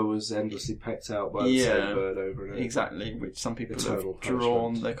his liver was endlessly pecked out by the same bird over and over. Exactly, which some people Eternal have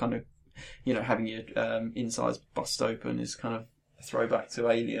drawn. They're kind of, having your insides bust open is kind of a throwback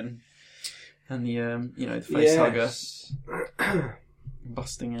to Alien, and the face hugger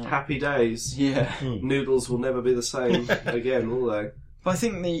busting out. Happy days. Yeah. Noodles will never be the same again, will they? But I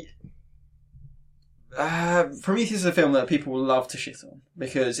think Prometheus is a film that people will love to shit on,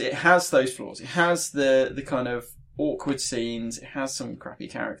 because it has those flaws. It has the kind of awkward scenes, it has some crappy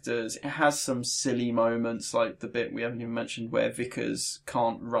characters, it has some silly moments, like the bit we haven't even mentioned where Vickers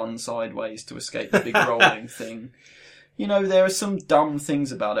can't run sideways to escape the big rolling thing. There are some dumb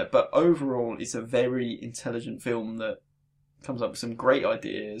things about it, but overall it's a very intelligent film that comes up with some great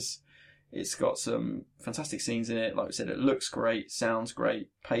ideas. It's got some fantastic scenes in it. Like we said, it looks great, sounds great,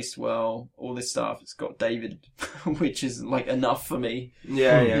 paced well, all this stuff. It's got David, which is like enough for me.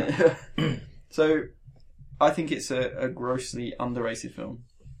 Yeah. So I think it's a grossly underrated film.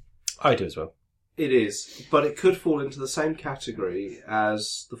 I do as well. It is, but it could fall into the same category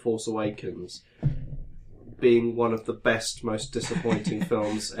as The Force Awakens, being one of the best, most disappointing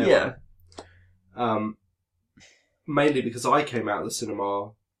films ever. Yeah. Mainly because I came out of the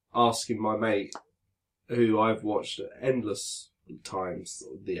cinema asking my mate, who I've watched endless times,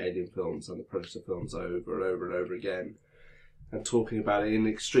 the Alien films and the Predator films over and over and over again, and talking about it in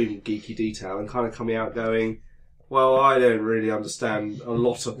extreme geeky detail, and kind of coming out going, well, I don't really understand a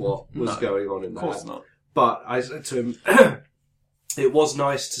lot of what was going on in that. Of course not. But I said to him, it was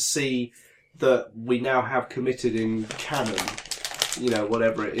nice to see that we now have committed in canon,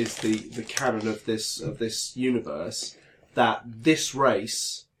 whatever it is, the canon of this universe, that this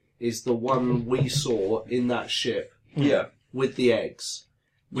race is the one we saw in that ship with the eggs.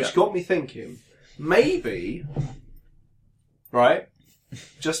 Which got me thinking, maybe, right,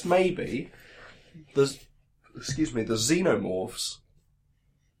 just maybe, the xenomorphs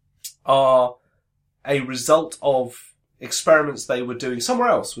are a result of experiments they were doing somewhere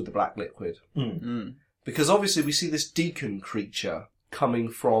else with the black liquid. Because obviously we see this Deacon creature coming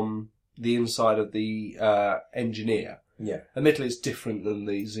from the inside of the engineer. Yeah. Admittedly, it's different than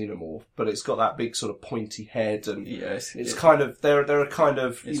the xenomorph, but it's got that big sort of pointy head, and it's kind of they're a kind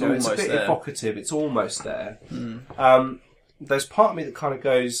of it's a bit there. evocative. It's almost there. There's part of me that kind of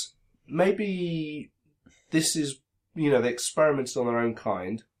goes, maybe this is they experimented on their own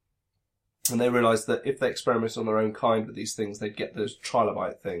kind, and they realised that if they experimented on their own kind with these things, they'd get those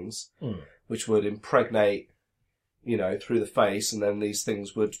trilobite things, which would impregnate through the face, and then these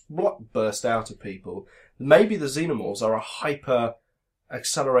things would burst out of people. Maybe the xenomorphs are a hyper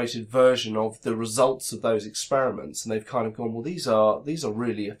accelerated version of the results of those experiments, and they've kind of gone, well, these are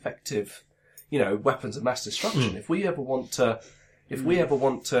really effective, weapons of mass destruction. If we ever want to,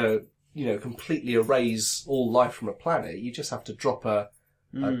 completely erase all life from a planet, you just have to drop a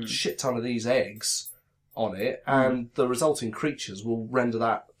shit ton of these eggs on it, and the resulting creatures will render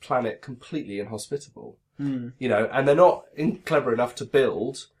that planet completely inhospitable. And they're not clever enough to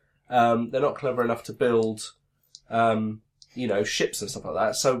build. Ships and stuff like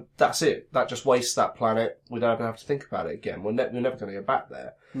that. So that's it. That just wastes that planet. We don't have to think about it again. We're never going to go back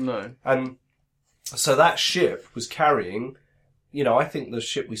there. No. And so that ship was carrying, I think the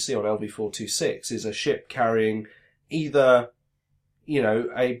ship we see on LV-426 is a ship carrying either, you know,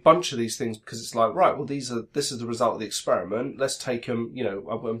 a bunch of these things, because it's like, right, well, this is the result of the experiment. Let's take them, you know,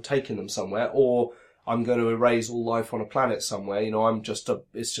 I'm taking them somewhere, or I'm going to erase all life on a planet somewhere. You know, I'm just a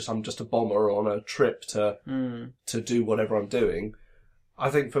bomber on a trip to do whatever I'm doing. I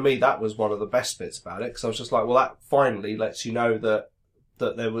think for me, that was one of the best bits about it, because I was just like, well, that finally lets you know that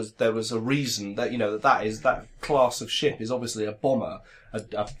there was a reason that, you know, that class of ship is obviously a bomber,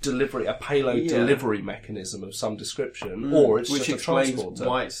 a payload delivery mechanism of some description, or it's which just a explains transporter.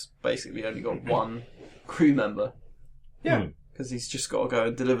 why it's basically only got one crew member. Yeah, because he's just got to go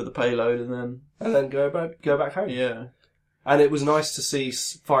and deliver the payload and then go back home. Yeah, and it was nice to see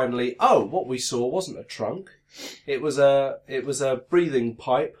finally. Oh, what we saw wasn't a trunk; it was a breathing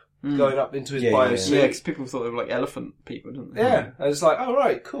pipe. Going up into his biosuit. Yeah, because people thought they were like elephant people, didn't they? Yeah, and it's like, oh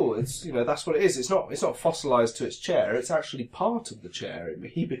right, cool. It's, you know, that's what it is. It's not fossilized to its chair. It's actually part of the chair.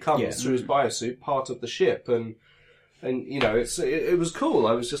 He becomes through his biosuit part of the ship, and you know, it was cool.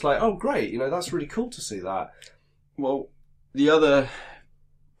 I was just like, oh great, you know, that's really cool to see that. Well, the other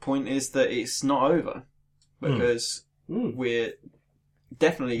point is that it's not over, because we're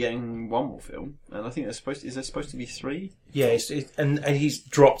definitely getting one more film, and I think is there supposed to be 3? Yeah, and he's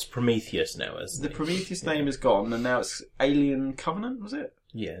dropped Prometheus now, hasn't The he? Prometheus name is gone, and now it's Alien Covenant, was it?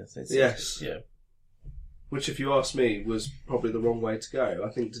 Yeah. Yes. Yeah. Which, if you ask me, was probably the wrong way to go.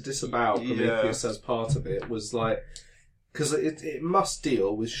 I think to disavow Prometheus as part of it was like, because it must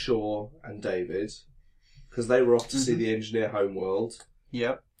deal with Shaw and David, because they were off to see the engineer homeworld.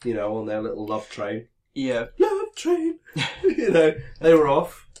 Yep. You know, on their little love train. Yeah. Love train. You know, they were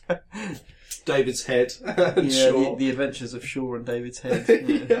off. David's head and Shaw. The adventures of Shaw and David's head.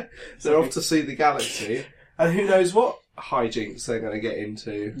 Yeah. They're off to see the galaxy, and who knows what hijinks they're going to get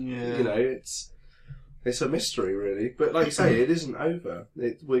into. Yeah. You know, it's a mystery, really. But like you say, it isn't over.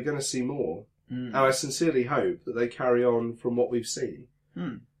 We're going to see more. And I sincerely hope that they carry on from what we've seen.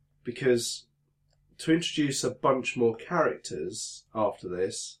 Because to introduce a bunch more characters after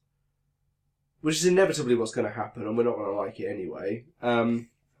this, which is inevitably what's going to happen, and we're not going to like it anyway,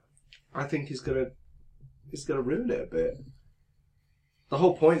 I think is going to ruin it a bit. The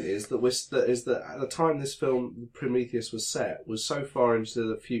whole point is that at the time this film Prometheus was set was so far into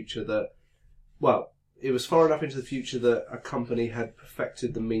the future that, well, it was far enough into the future that a company had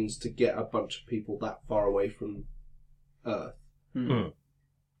perfected the means to get a bunch of people that far away from Earth.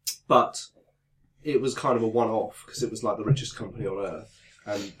 But it was kind of a one-off, because it was like the richest company on Earth,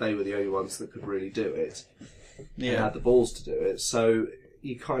 and they were the only ones that could really do it. And had the balls to do it. So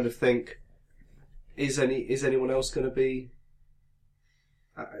you kind of think, is anyone else going to be?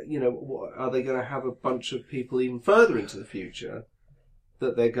 You know, are they going to have a bunch of people even further into the future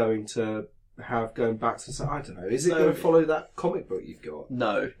that they're going to have going back to? I don't know. Is it going to follow that comic book you've got?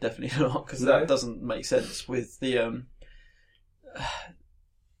 No, definitely not, because that doesn't make sense with the.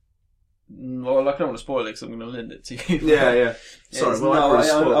 Well, I don't want to spoil it because I'm going to lend it to you. Yeah.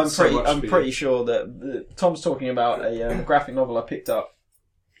 Sorry, I'm pretty sure that Tom's talking about a graphic novel I picked up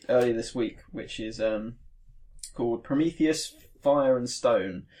earlier this week, which is called Prometheus, Fire and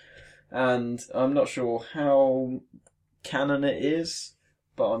Stone, and I'm not sure how canon it is,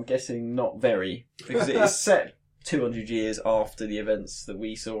 but I'm guessing not very, because it is set 200 years after the events that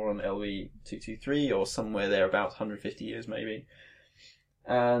we saw on LV-223, or somewhere thereabouts, 150 years maybe.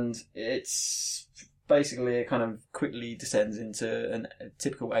 And it's basically, it kind of quickly descends into a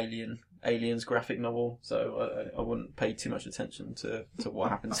typical Aliens graphic novel, so I wouldn't pay too much attention to what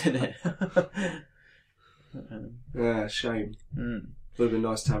happens in it. Yeah, shame. It would have been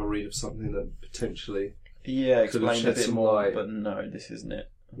nice to have a read of something that potentially explained a bit more, light. but no, this isn't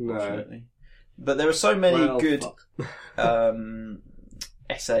it, No. unfortunately. But there are so many good fuck.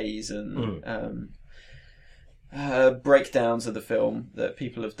 essays and breakdowns of the film that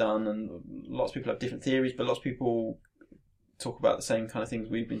people have done, and lots of people have different theories, but lots of people talk about the same kind of things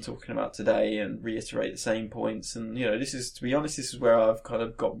we've been talking about today and reiterate the same points. And, you know, this is, to be honest, this is where I've kind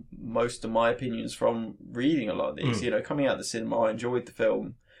of got most of my opinions from reading a lot of these. You know, coming out of the cinema, I enjoyed the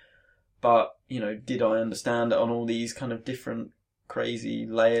film, but, you know, did I understand it on all these kind of different crazy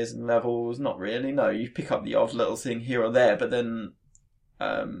layers and levels? Not really, no. You pick up the odd little thing here or there, but then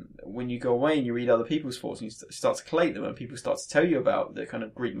when you go away and you read other people's thoughts and you start to collate them, and people start to tell you about the kind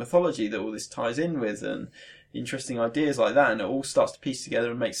of Greek mythology that all this ties in with, and interesting ideas like that, and it all starts to piece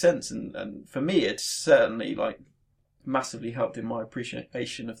together and make sense. And for me, it's certainly like massively helped in my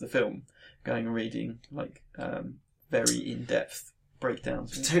appreciation of the film, going and reading like very in-depth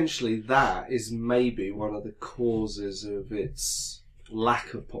breakdowns. Potentially that is maybe one of the causes of its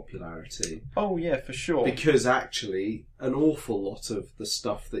lack of popularity. Oh yeah, for sure. Because actually an awful lot of the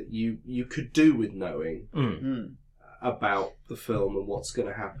stuff that you could do with knowing about the film and what's going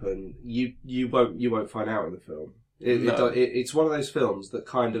to happen, you won't find out in the film. No. It's one of those films that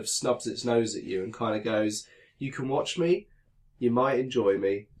kind of snubs its nose at you and kind of goes, you can watch me, you might enjoy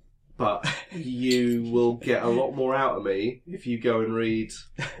me, but you will get a lot more out of me if you go and read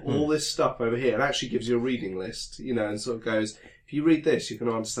all this stuff over here. And actually gives you a reading list, and sort of goes, if you read this, you can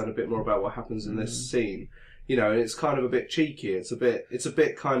understand a bit more about what happens in this scene. And it's kind of a bit cheeky. It's a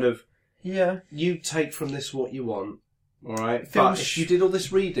bit kind of, you take from this what you want. All right, but if you did all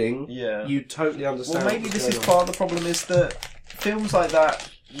this reading, you totally understand. Well, maybe this is part of the problem, is that films like that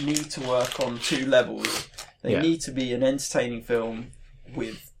need to work on two levels. They need to be an entertaining film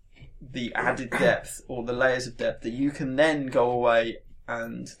with the added depth or the layers of depth that you can then go away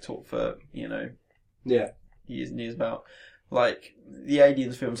and talk for, years and years about. Like, the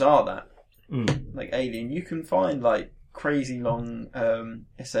Aliens films are that. Like Alien, you can find like crazy long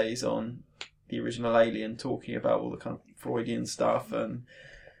essays on the original Alien, talking about all the kind of Freudian stuff and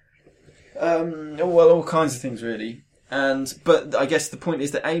all kinds of things really. But I guess the point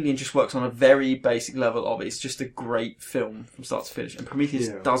is that Alien just works on a very basic level of it. It's just a great film from start to finish, and Prometheus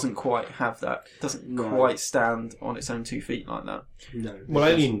doesn't quite have that. Doesn't quite stand on its own 2 feet like that. No. Well,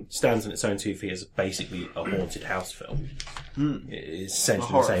 Alien stands on its own 2 feet as basically a haunted house film. It's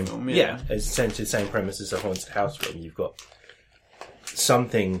essentially the same. Film, it's essentially the same premise as a haunted house film. You've got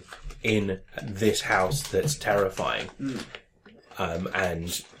something in this house that's terrifying,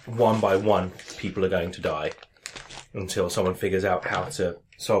 and one by one, people are going to die until someone figures out how to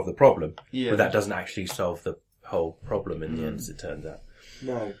solve the problem. But that doesn't actually solve the whole problem in the end, as it turns out.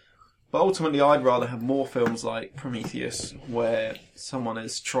 No. But ultimately, I'd rather have more films like Prometheus, where someone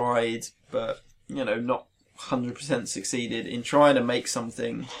has tried, but not 100% succeeded in trying to make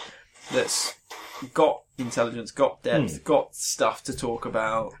something that's got intelligence, got depth, got stuff to talk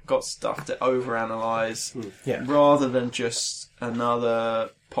about, got stuff to overanalyze, rather than just another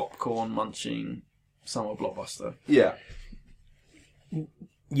popcorn munching summer blockbuster. Yeah.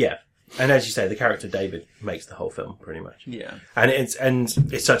 Yeah. And as you say, the character David makes the whole film pretty much. Yeah. And it's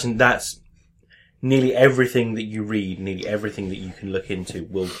such, and that's nearly everything that you read, nearly everything that you can look into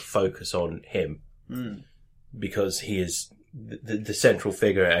will focus on him. Because he is the central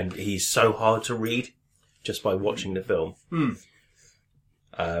figure, and he's so hard to read just by watching the film.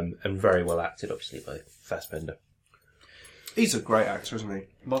 And very well acted, obviously, by Fassbender. He's a great actor, isn't he?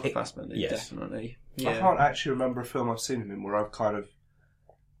 Michael Fassbender, definitely. Yeah. I can't actually remember a film I've seen him in where I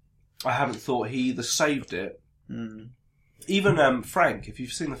haven't thought he either saved it. Even Frank, if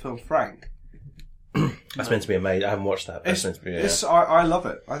you've seen the film Frank. That's meant to be amazing. I haven't watched that. That's meant to be, I love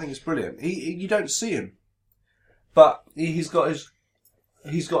it. I think it's brilliant. You don't see him. But he's got a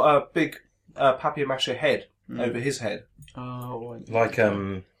big papier-mâché head over his head. Oh, like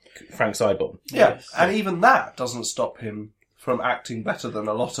Frank Sidebottom. Yeah, and even that doesn't stop him from acting better than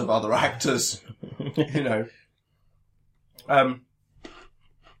a lot of other actors.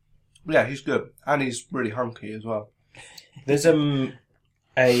 Yeah, he's good, and he's really hunky as well. There's a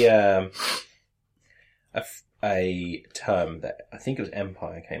term that I think it was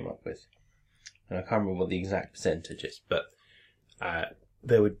Empire came up with, and I can't remember what the exact percentage is, but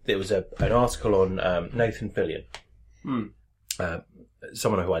there was an article on Nathan Fillion,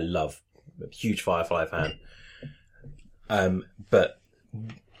 someone who I love, a huge Firefly fan, but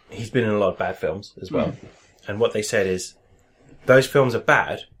he's been in a lot of bad films as well. And what they said is those films are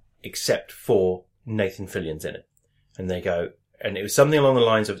bad except for Nathan Fillion's in it, and they go. And it was something along the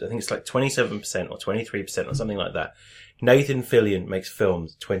lines of, I think it's like 27% or 23% or something like that. Nathan Fillion makes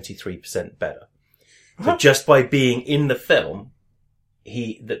films 23% better. So just by being in the film,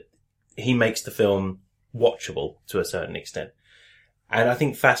 he makes the film watchable to a certain extent. And I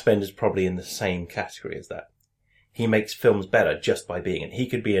think Fassbender's probably in the same category as that. He makes films better just by being in. He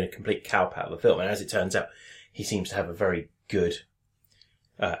could be in a complete cowpat of a film. And as it turns out, he seems to have a very good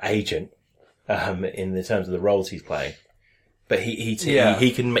agent in the terms of the roles he's playing. But he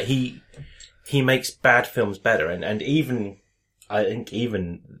makes bad films better, and even I think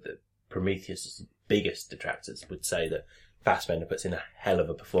even Prometheus' biggest detractors would say that Fassbender puts in a hell of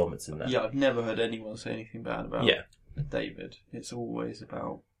a performance in that. Yeah, I've never heard anyone say anything bad about David. It's always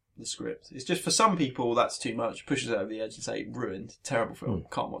about the script. It's just for some people that's too much, pushes it over the edge and say ruined, terrible film,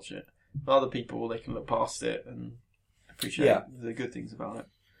 can't watch it. For other people, they can look past it and appreciate the good things about it.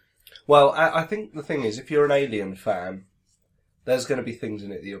 Well, I think the thing is, if you're an Alien fan, there's going to be things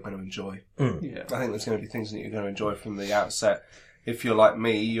in it that you're going to enjoy. Yeah. I think there's going to be things that you're going to enjoy from the outset. If you're like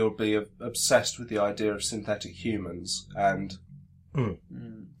me, you'll be obsessed with the idea of synthetic humans, and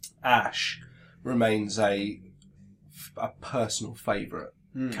Ash remains a personal favourite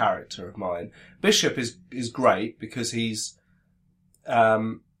character of mine. Bishop is great because he's,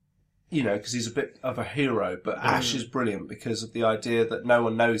 because he's a bit of a hero, but Ash is brilliant because of the idea that no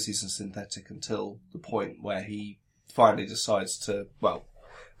one knows he's a synthetic until the point where he finally decides to, well,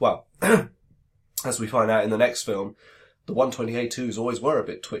 as we find out in the next film, the 128.2s always were a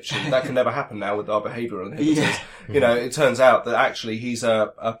bit twitchy. That can never happen now with our behavioural inhibitors. Yeah. It turns out that actually he's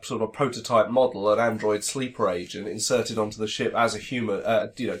a sort of a prototype model, an android sleeper agent inserted onto the ship as a human,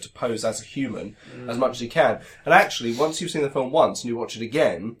 to pose as a human as much as he can. And actually, once you've seen the film once and you watch it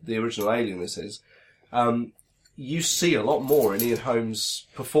again, the original Alien this is, you see a lot more in Ian Holmes'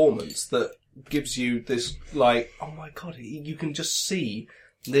 performance that gives you this, like, oh my god, you can just see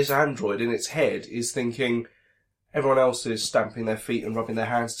this android in its head is thinking, everyone else is stamping their feet and rubbing their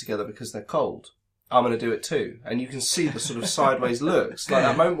hands together because they're cold. I'm going to do it too. And you can see the sort of sideways looks. Like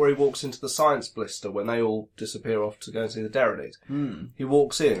that moment where he walks into the science blister when they all disappear off to go and see the derelict. He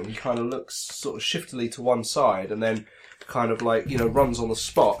walks in and he kind of looks sort of shiftily to one side and then kind of like, runs on the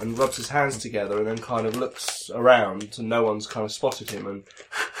spot and rubs his hands together and then kind of looks around and no one's kind of spotted him and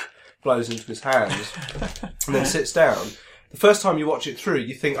blows into his hands and then sits down. The first time you watch it through,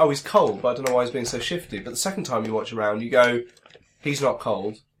 you think, oh, he's cold, but I don't know why he's being so shifty. But the second time you watch around, you go, he's not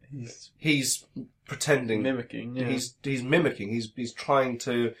cold. He's pretending. Mimicking, yeah. He's mimicking. He's trying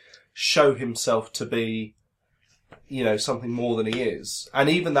to show himself to be, something more than he is. And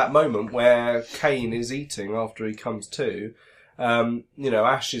even that moment where Kane is eating after he comes to,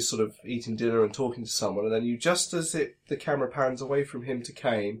 Ash is sort of eating dinner and talking to someone, and then just as the camera pans away from him to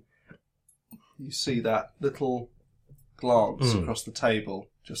Kane, you see that little glance across the table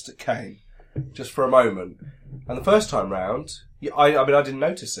just at Kane, just for a moment. And the first time round, I didn't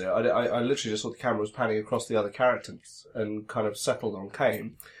notice it. I literally just saw the camera was panning across the other characters and kind of settled on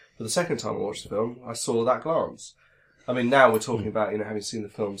Kane. But the second time I watched the film, I saw that glance. I mean, now we're talking about, having seen the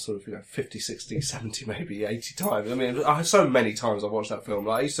film sort of, 50, 60, 70, maybe 80 times. I mean, so many times I've watched that film.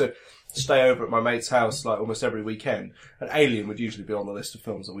 Like, I used to stay over at my mate's house, like, almost every weekend. And Alien would usually be on the list of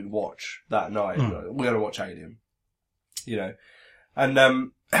films that we'd watch that night. We're going to watch Alien. And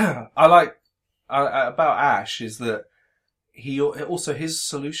I like about Ash is that he also his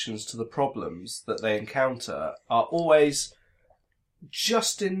solutions to the problems that they encounter are always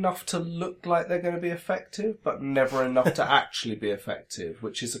just enough to look like they're going to be effective, but never enough to actually be effective,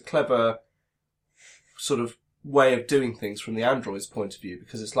 which is a clever sort of way of doing things from the android's point of view,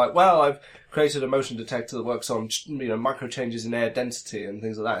 because it's like, well, I've created a motion detector that works on, micro changes in air density and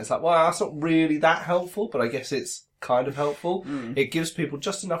things like that. It's like, well, that's not really that helpful, but I guess it's kind of helpful. It gives people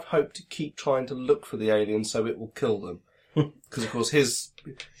just enough hope to keep trying to look for the alien so it will kill them. Because, of course, his,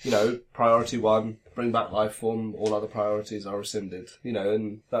 priority one, bring back life form, all other priorities are rescinded,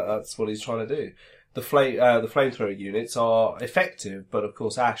 and that's what he's trying to do. The flamethrower units are effective, but, of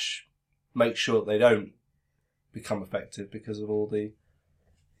course, Ash makes sure that they don't become effective because of all the,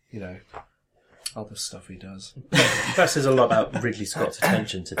 other stuff he does. That says a lot about Ridley Scott's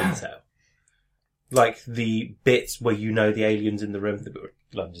attention to detail. Like the bits where the alien's in the room that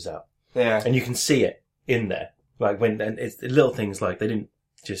lunges out. Yeah. And you can see it in there. Like and it's the little things like they didn't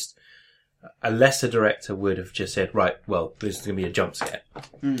just, a lesser director would have just said, right, well, this is going to be a jump scare.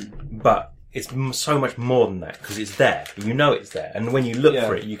 But it's so much more than that because it's there. It's there. And when you look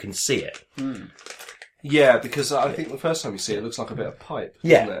for it, you can see it. Yeah, because I think the first time you see it, it looks like a bit of pipe.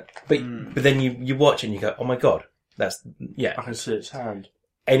 Yeah. Doesn't it? But then you watch it and you go, oh my God, I can see its hand.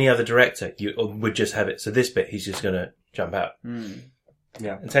 Any other director would just have it. So this bit, he's just going to jump out.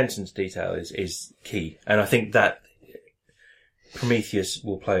 Yeah. Attention to detail is key. And I think that Prometheus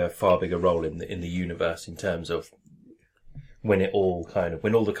will play a far bigger role in the universe in terms of when all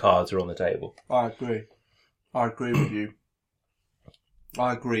the cards are on the table. I agree with you.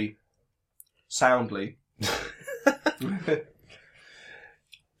 I agree. Soundly.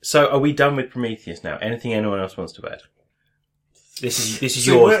 So are we done with Prometheus now? Anything anyone else wants to add? This is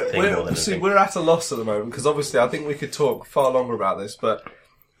your thing more than anything. We're at a loss at the moment because obviously I think we could talk far longer about this, but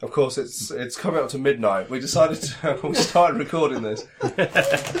of course it's coming up to midnight. We decided we started recording this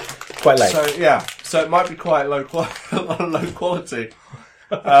quite late. So it might be quite low quality.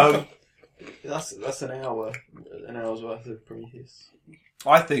 That's an hour's worth of Prometheus.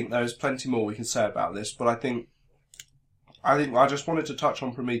 I think there's plenty more we can say about this, but I think I just wanted to touch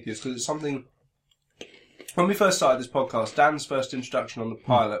on Prometheus because it's something. When we first started this podcast, Dan's first introduction on the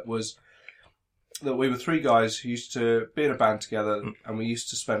pilot was that we were three guys who used to be in a band together and we used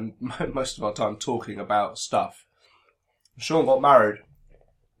to spend most of our time talking about stuff. Sean got married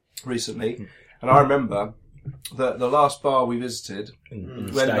recently, and I remember that the last bar we visited, we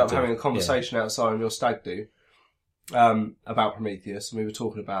ended up having a conversation outside on your stag do, about Prometheus, and we were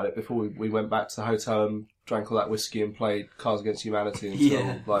talking about it before we went back to the hotel and drank all that whiskey and played Cards Against Humanity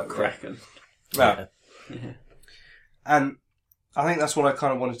until Kraken. Yeah. And I think that's what I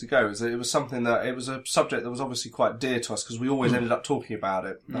kind of wanted to go. Is that it was something that it was a subject that was obviously quite dear to us because we always ended up talking about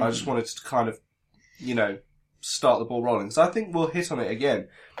it. And I just wanted to kind of, start the ball rolling. So I think we'll hit on it again.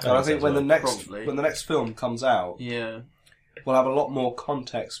 And I think when the next film comes out, we'll have a lot more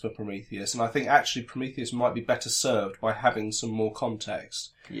context for Prometheus. And I think actually Prometheus might be better served by having some more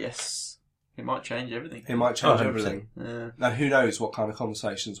context. Yes. It might change everything. It might change everything. Yeah. And who knows what kind of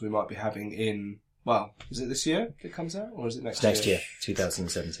conversations we might be having in... Well, is it this year it comes out, or is it next year? Next year,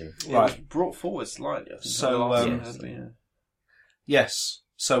 2017. It was brought forward slightly, I think. So, yes.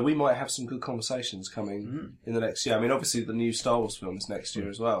 So we might have some good conversations coming in the next year. I mean, obviously the new Star Wars film is next year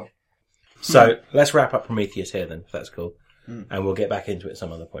as well. So let's wrap up Prometheus here then, if that's cool. And we'll get back into it at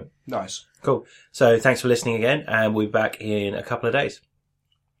some other point. Nice. Cool. So thanks for listening again, and we'll be back in a couple of days.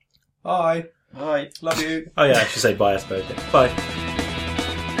 Bye. Bye. Love you. Oh yeah, I should say bye, I suppose. Bye.